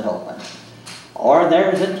busted open. Or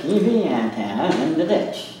there's a TV antenna in the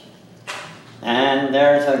ditch. And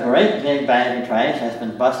there's a great big bag of trash that's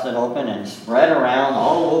been busted open and spread around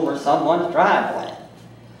all over someone's driveway.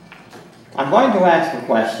 I'm going to ask a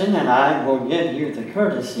question, and I will give you the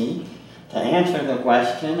courtesy to answer the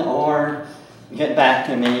question or get back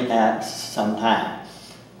to me at some time.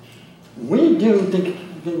 The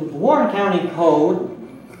Warren County Code,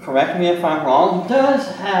 correct me if I'm wrong, does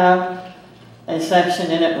have a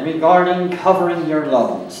section in it regarding covering your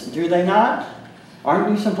loads. Do they not?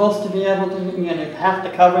 Aren't you supposed to be able to, have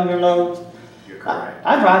to cover your loads? You're correct.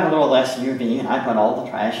 I drive a little SUV and I put all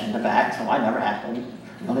the trash in the back, so I never have to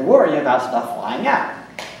really worry about stuff flying out.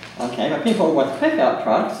 Okay, but people with pickup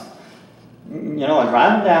trucks, are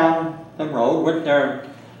driving down the road with their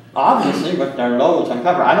loads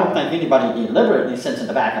uncovered. I don't think anybody deliberately sits in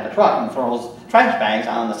the back of the truck and throws trash bags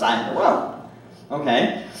on the side of the road.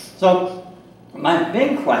 Okay, so my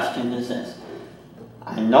big question is this.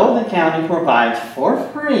 I know the county provides for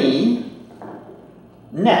free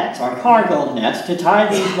nets or cargo nets to tie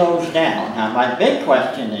these loads down. Now my big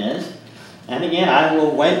question is, and again I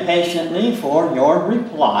will wait patiently for your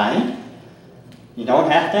reply. You don't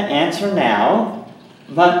have to answer now,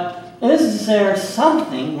 but is there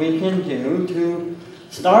something we can do to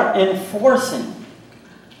start enforcing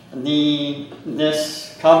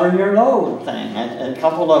this cover your load thing? A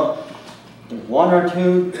couple of 1 or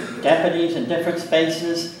 2 deputies in different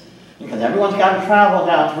spaces, because everyone's got to travel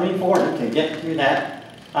down 340 to get to that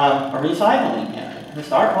recycling area. And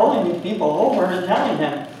start pulling these people over and telling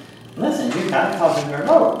them, listen, you've got to cover your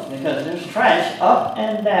loads because there's trash up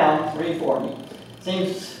and down 340.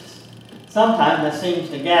 Sometimes it seems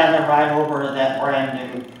to gather right over that brand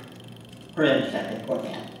new bridge that they put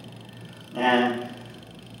in. And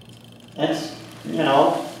it's,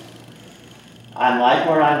 I like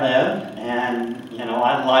where I live, and,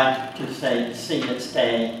 I'd like to see it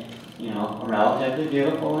stay, relatively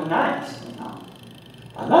beautiful and nice,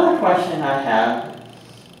 Another question I have,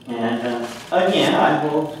 and again, I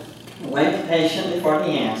will wait patiently for the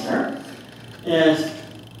answer, is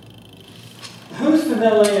who's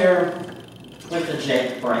familiar with the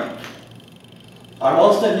Jake brake? Are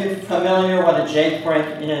most of you familiar what a Jake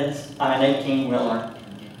brake is on an 18-wheeler?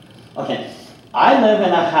 Okay, I live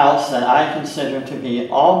in a house that I consider to be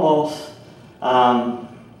almost,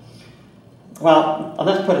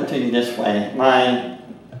 let's put it to you this way. My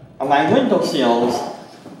window sills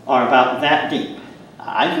are about that deep.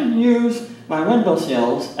 I can use my window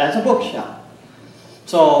sills as a bookshelf.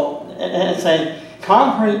 So it's a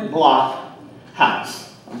concrete block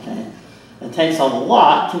house, okay? It takes a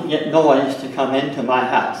lot to get noise to come into my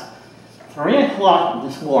house. 3 o'clock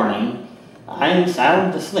this morning, I am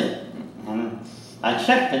sound asleep. And I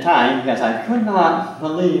checked the time because I could not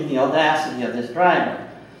believe the audacity of this driver.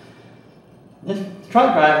 This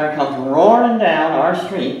truck driver comes roaring down our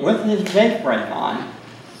street with his Jake brake on,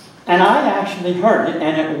 and I actually heard it,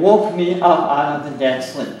 and it woke me up out of the dead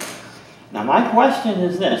sleep. Now my question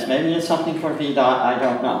is this, maybe it's something for VDOT, I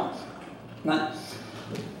don't know. But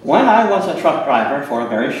when I was a truck driver for a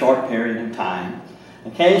very short period of time,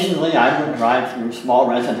 occasionally I would drive through small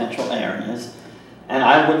residential areas, and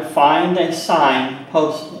I would find a sign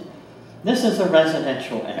posted. This is a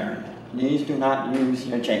residential area. Please do not use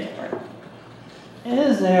your Jake brake.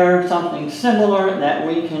 Is there something similar that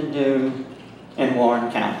we can do in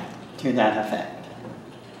Warren County to that effect?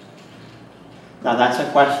 Now that's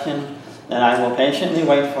a question that I will patiently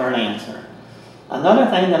wait for an answer. Another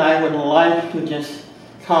thing that I would like to just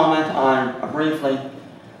comment on briefly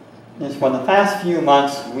is for the past few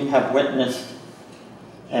months we have witnessed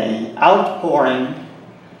an outpouring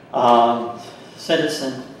of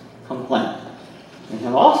citizen complaint. We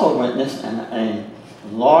have also witnessed a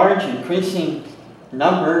large increasing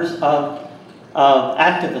numbers of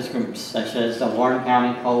activist groups such as the Warren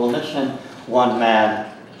County Coalition, One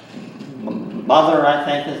Mad Mother, I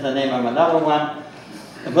think is the name of another one.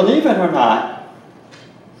 Believe it or not,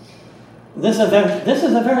 this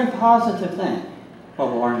is a very positive thing for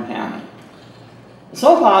Warren County.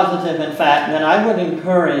 So positive, in fact, that I would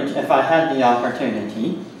encourage, if I had the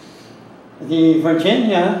opportunity, the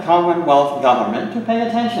Virginia Commonwealth government to pay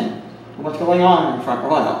attention to what's going on in Front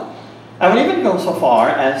Royal. I would even go so far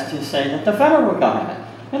as to say that the federal government,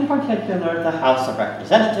 in particular the House of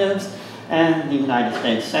Representatives and the United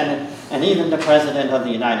States Senate, and even the President of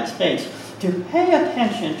the United States, to pay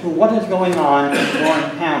attention to what is going on in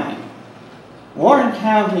Warren County. Warren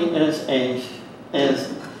County is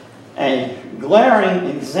a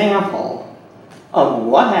glaring example of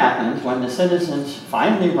what happens when the citizens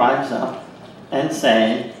finally rise up and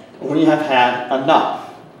say, we have had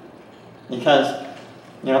enough. Because,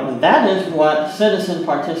 you know, that is what citizen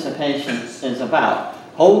participation is about,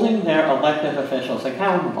 holding their elected officials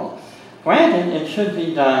accountable. Granted, it should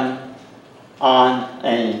be done on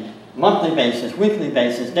a monthly basis, weekly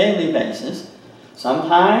basis, daily basis.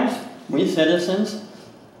 Sometimes we citizens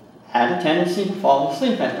had a tendency to fall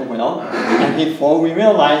asleep at the wheel, and before we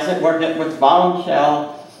realize it, we're hit with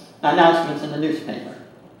bombshell announcements in the newspaper.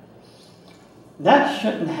 That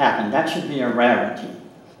shouldn't happen. That should be a rarity.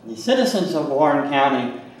 The citizens of Warren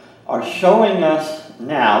County are showing us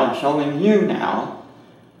now, and showing you now,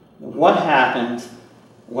 what happens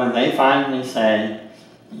when they finally say,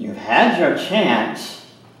 you've had your chance,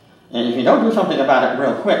 and if you don't do something about it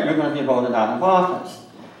real quick, you're going to be voted out of office.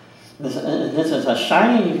 This is a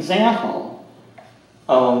shining example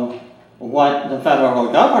of what the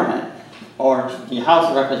federal government, or the House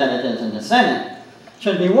of Representatives and the Senate,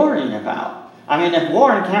 should be worrying about. I mean, if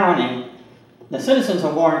Warren County, the citizens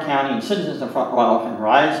of Warren County and citizens of Front Royal can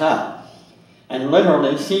rise up and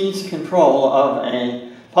literally seize control of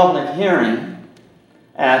a public hearing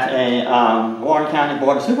at a Warren County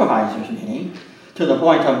Board of Supervisors meeting, to the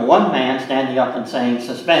point of one man standing up and saying,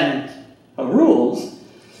 suspend the rules,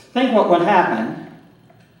 think what would happen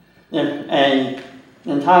if an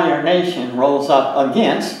entire nation rolls up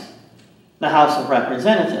against the House of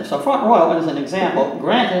Representatives. So Front Royal is an example,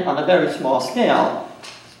 granted on a very small scale,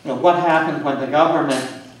 of what happens when the government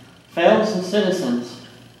fails the citizens,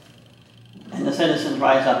 and the citizens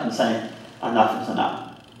rise up and say, enough is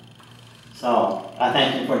enough. So I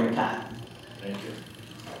thank you for your time. Thank you.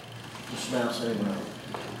 Ms. Mouse, anyone?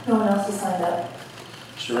 No one else has signed up.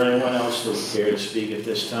 Is there anyone else that would care to speak at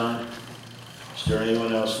this time? Is there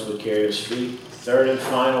anyone else that would care to speak? Third and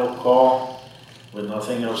final call, with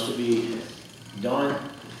nothing else to be done.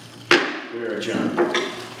 We are adjourned.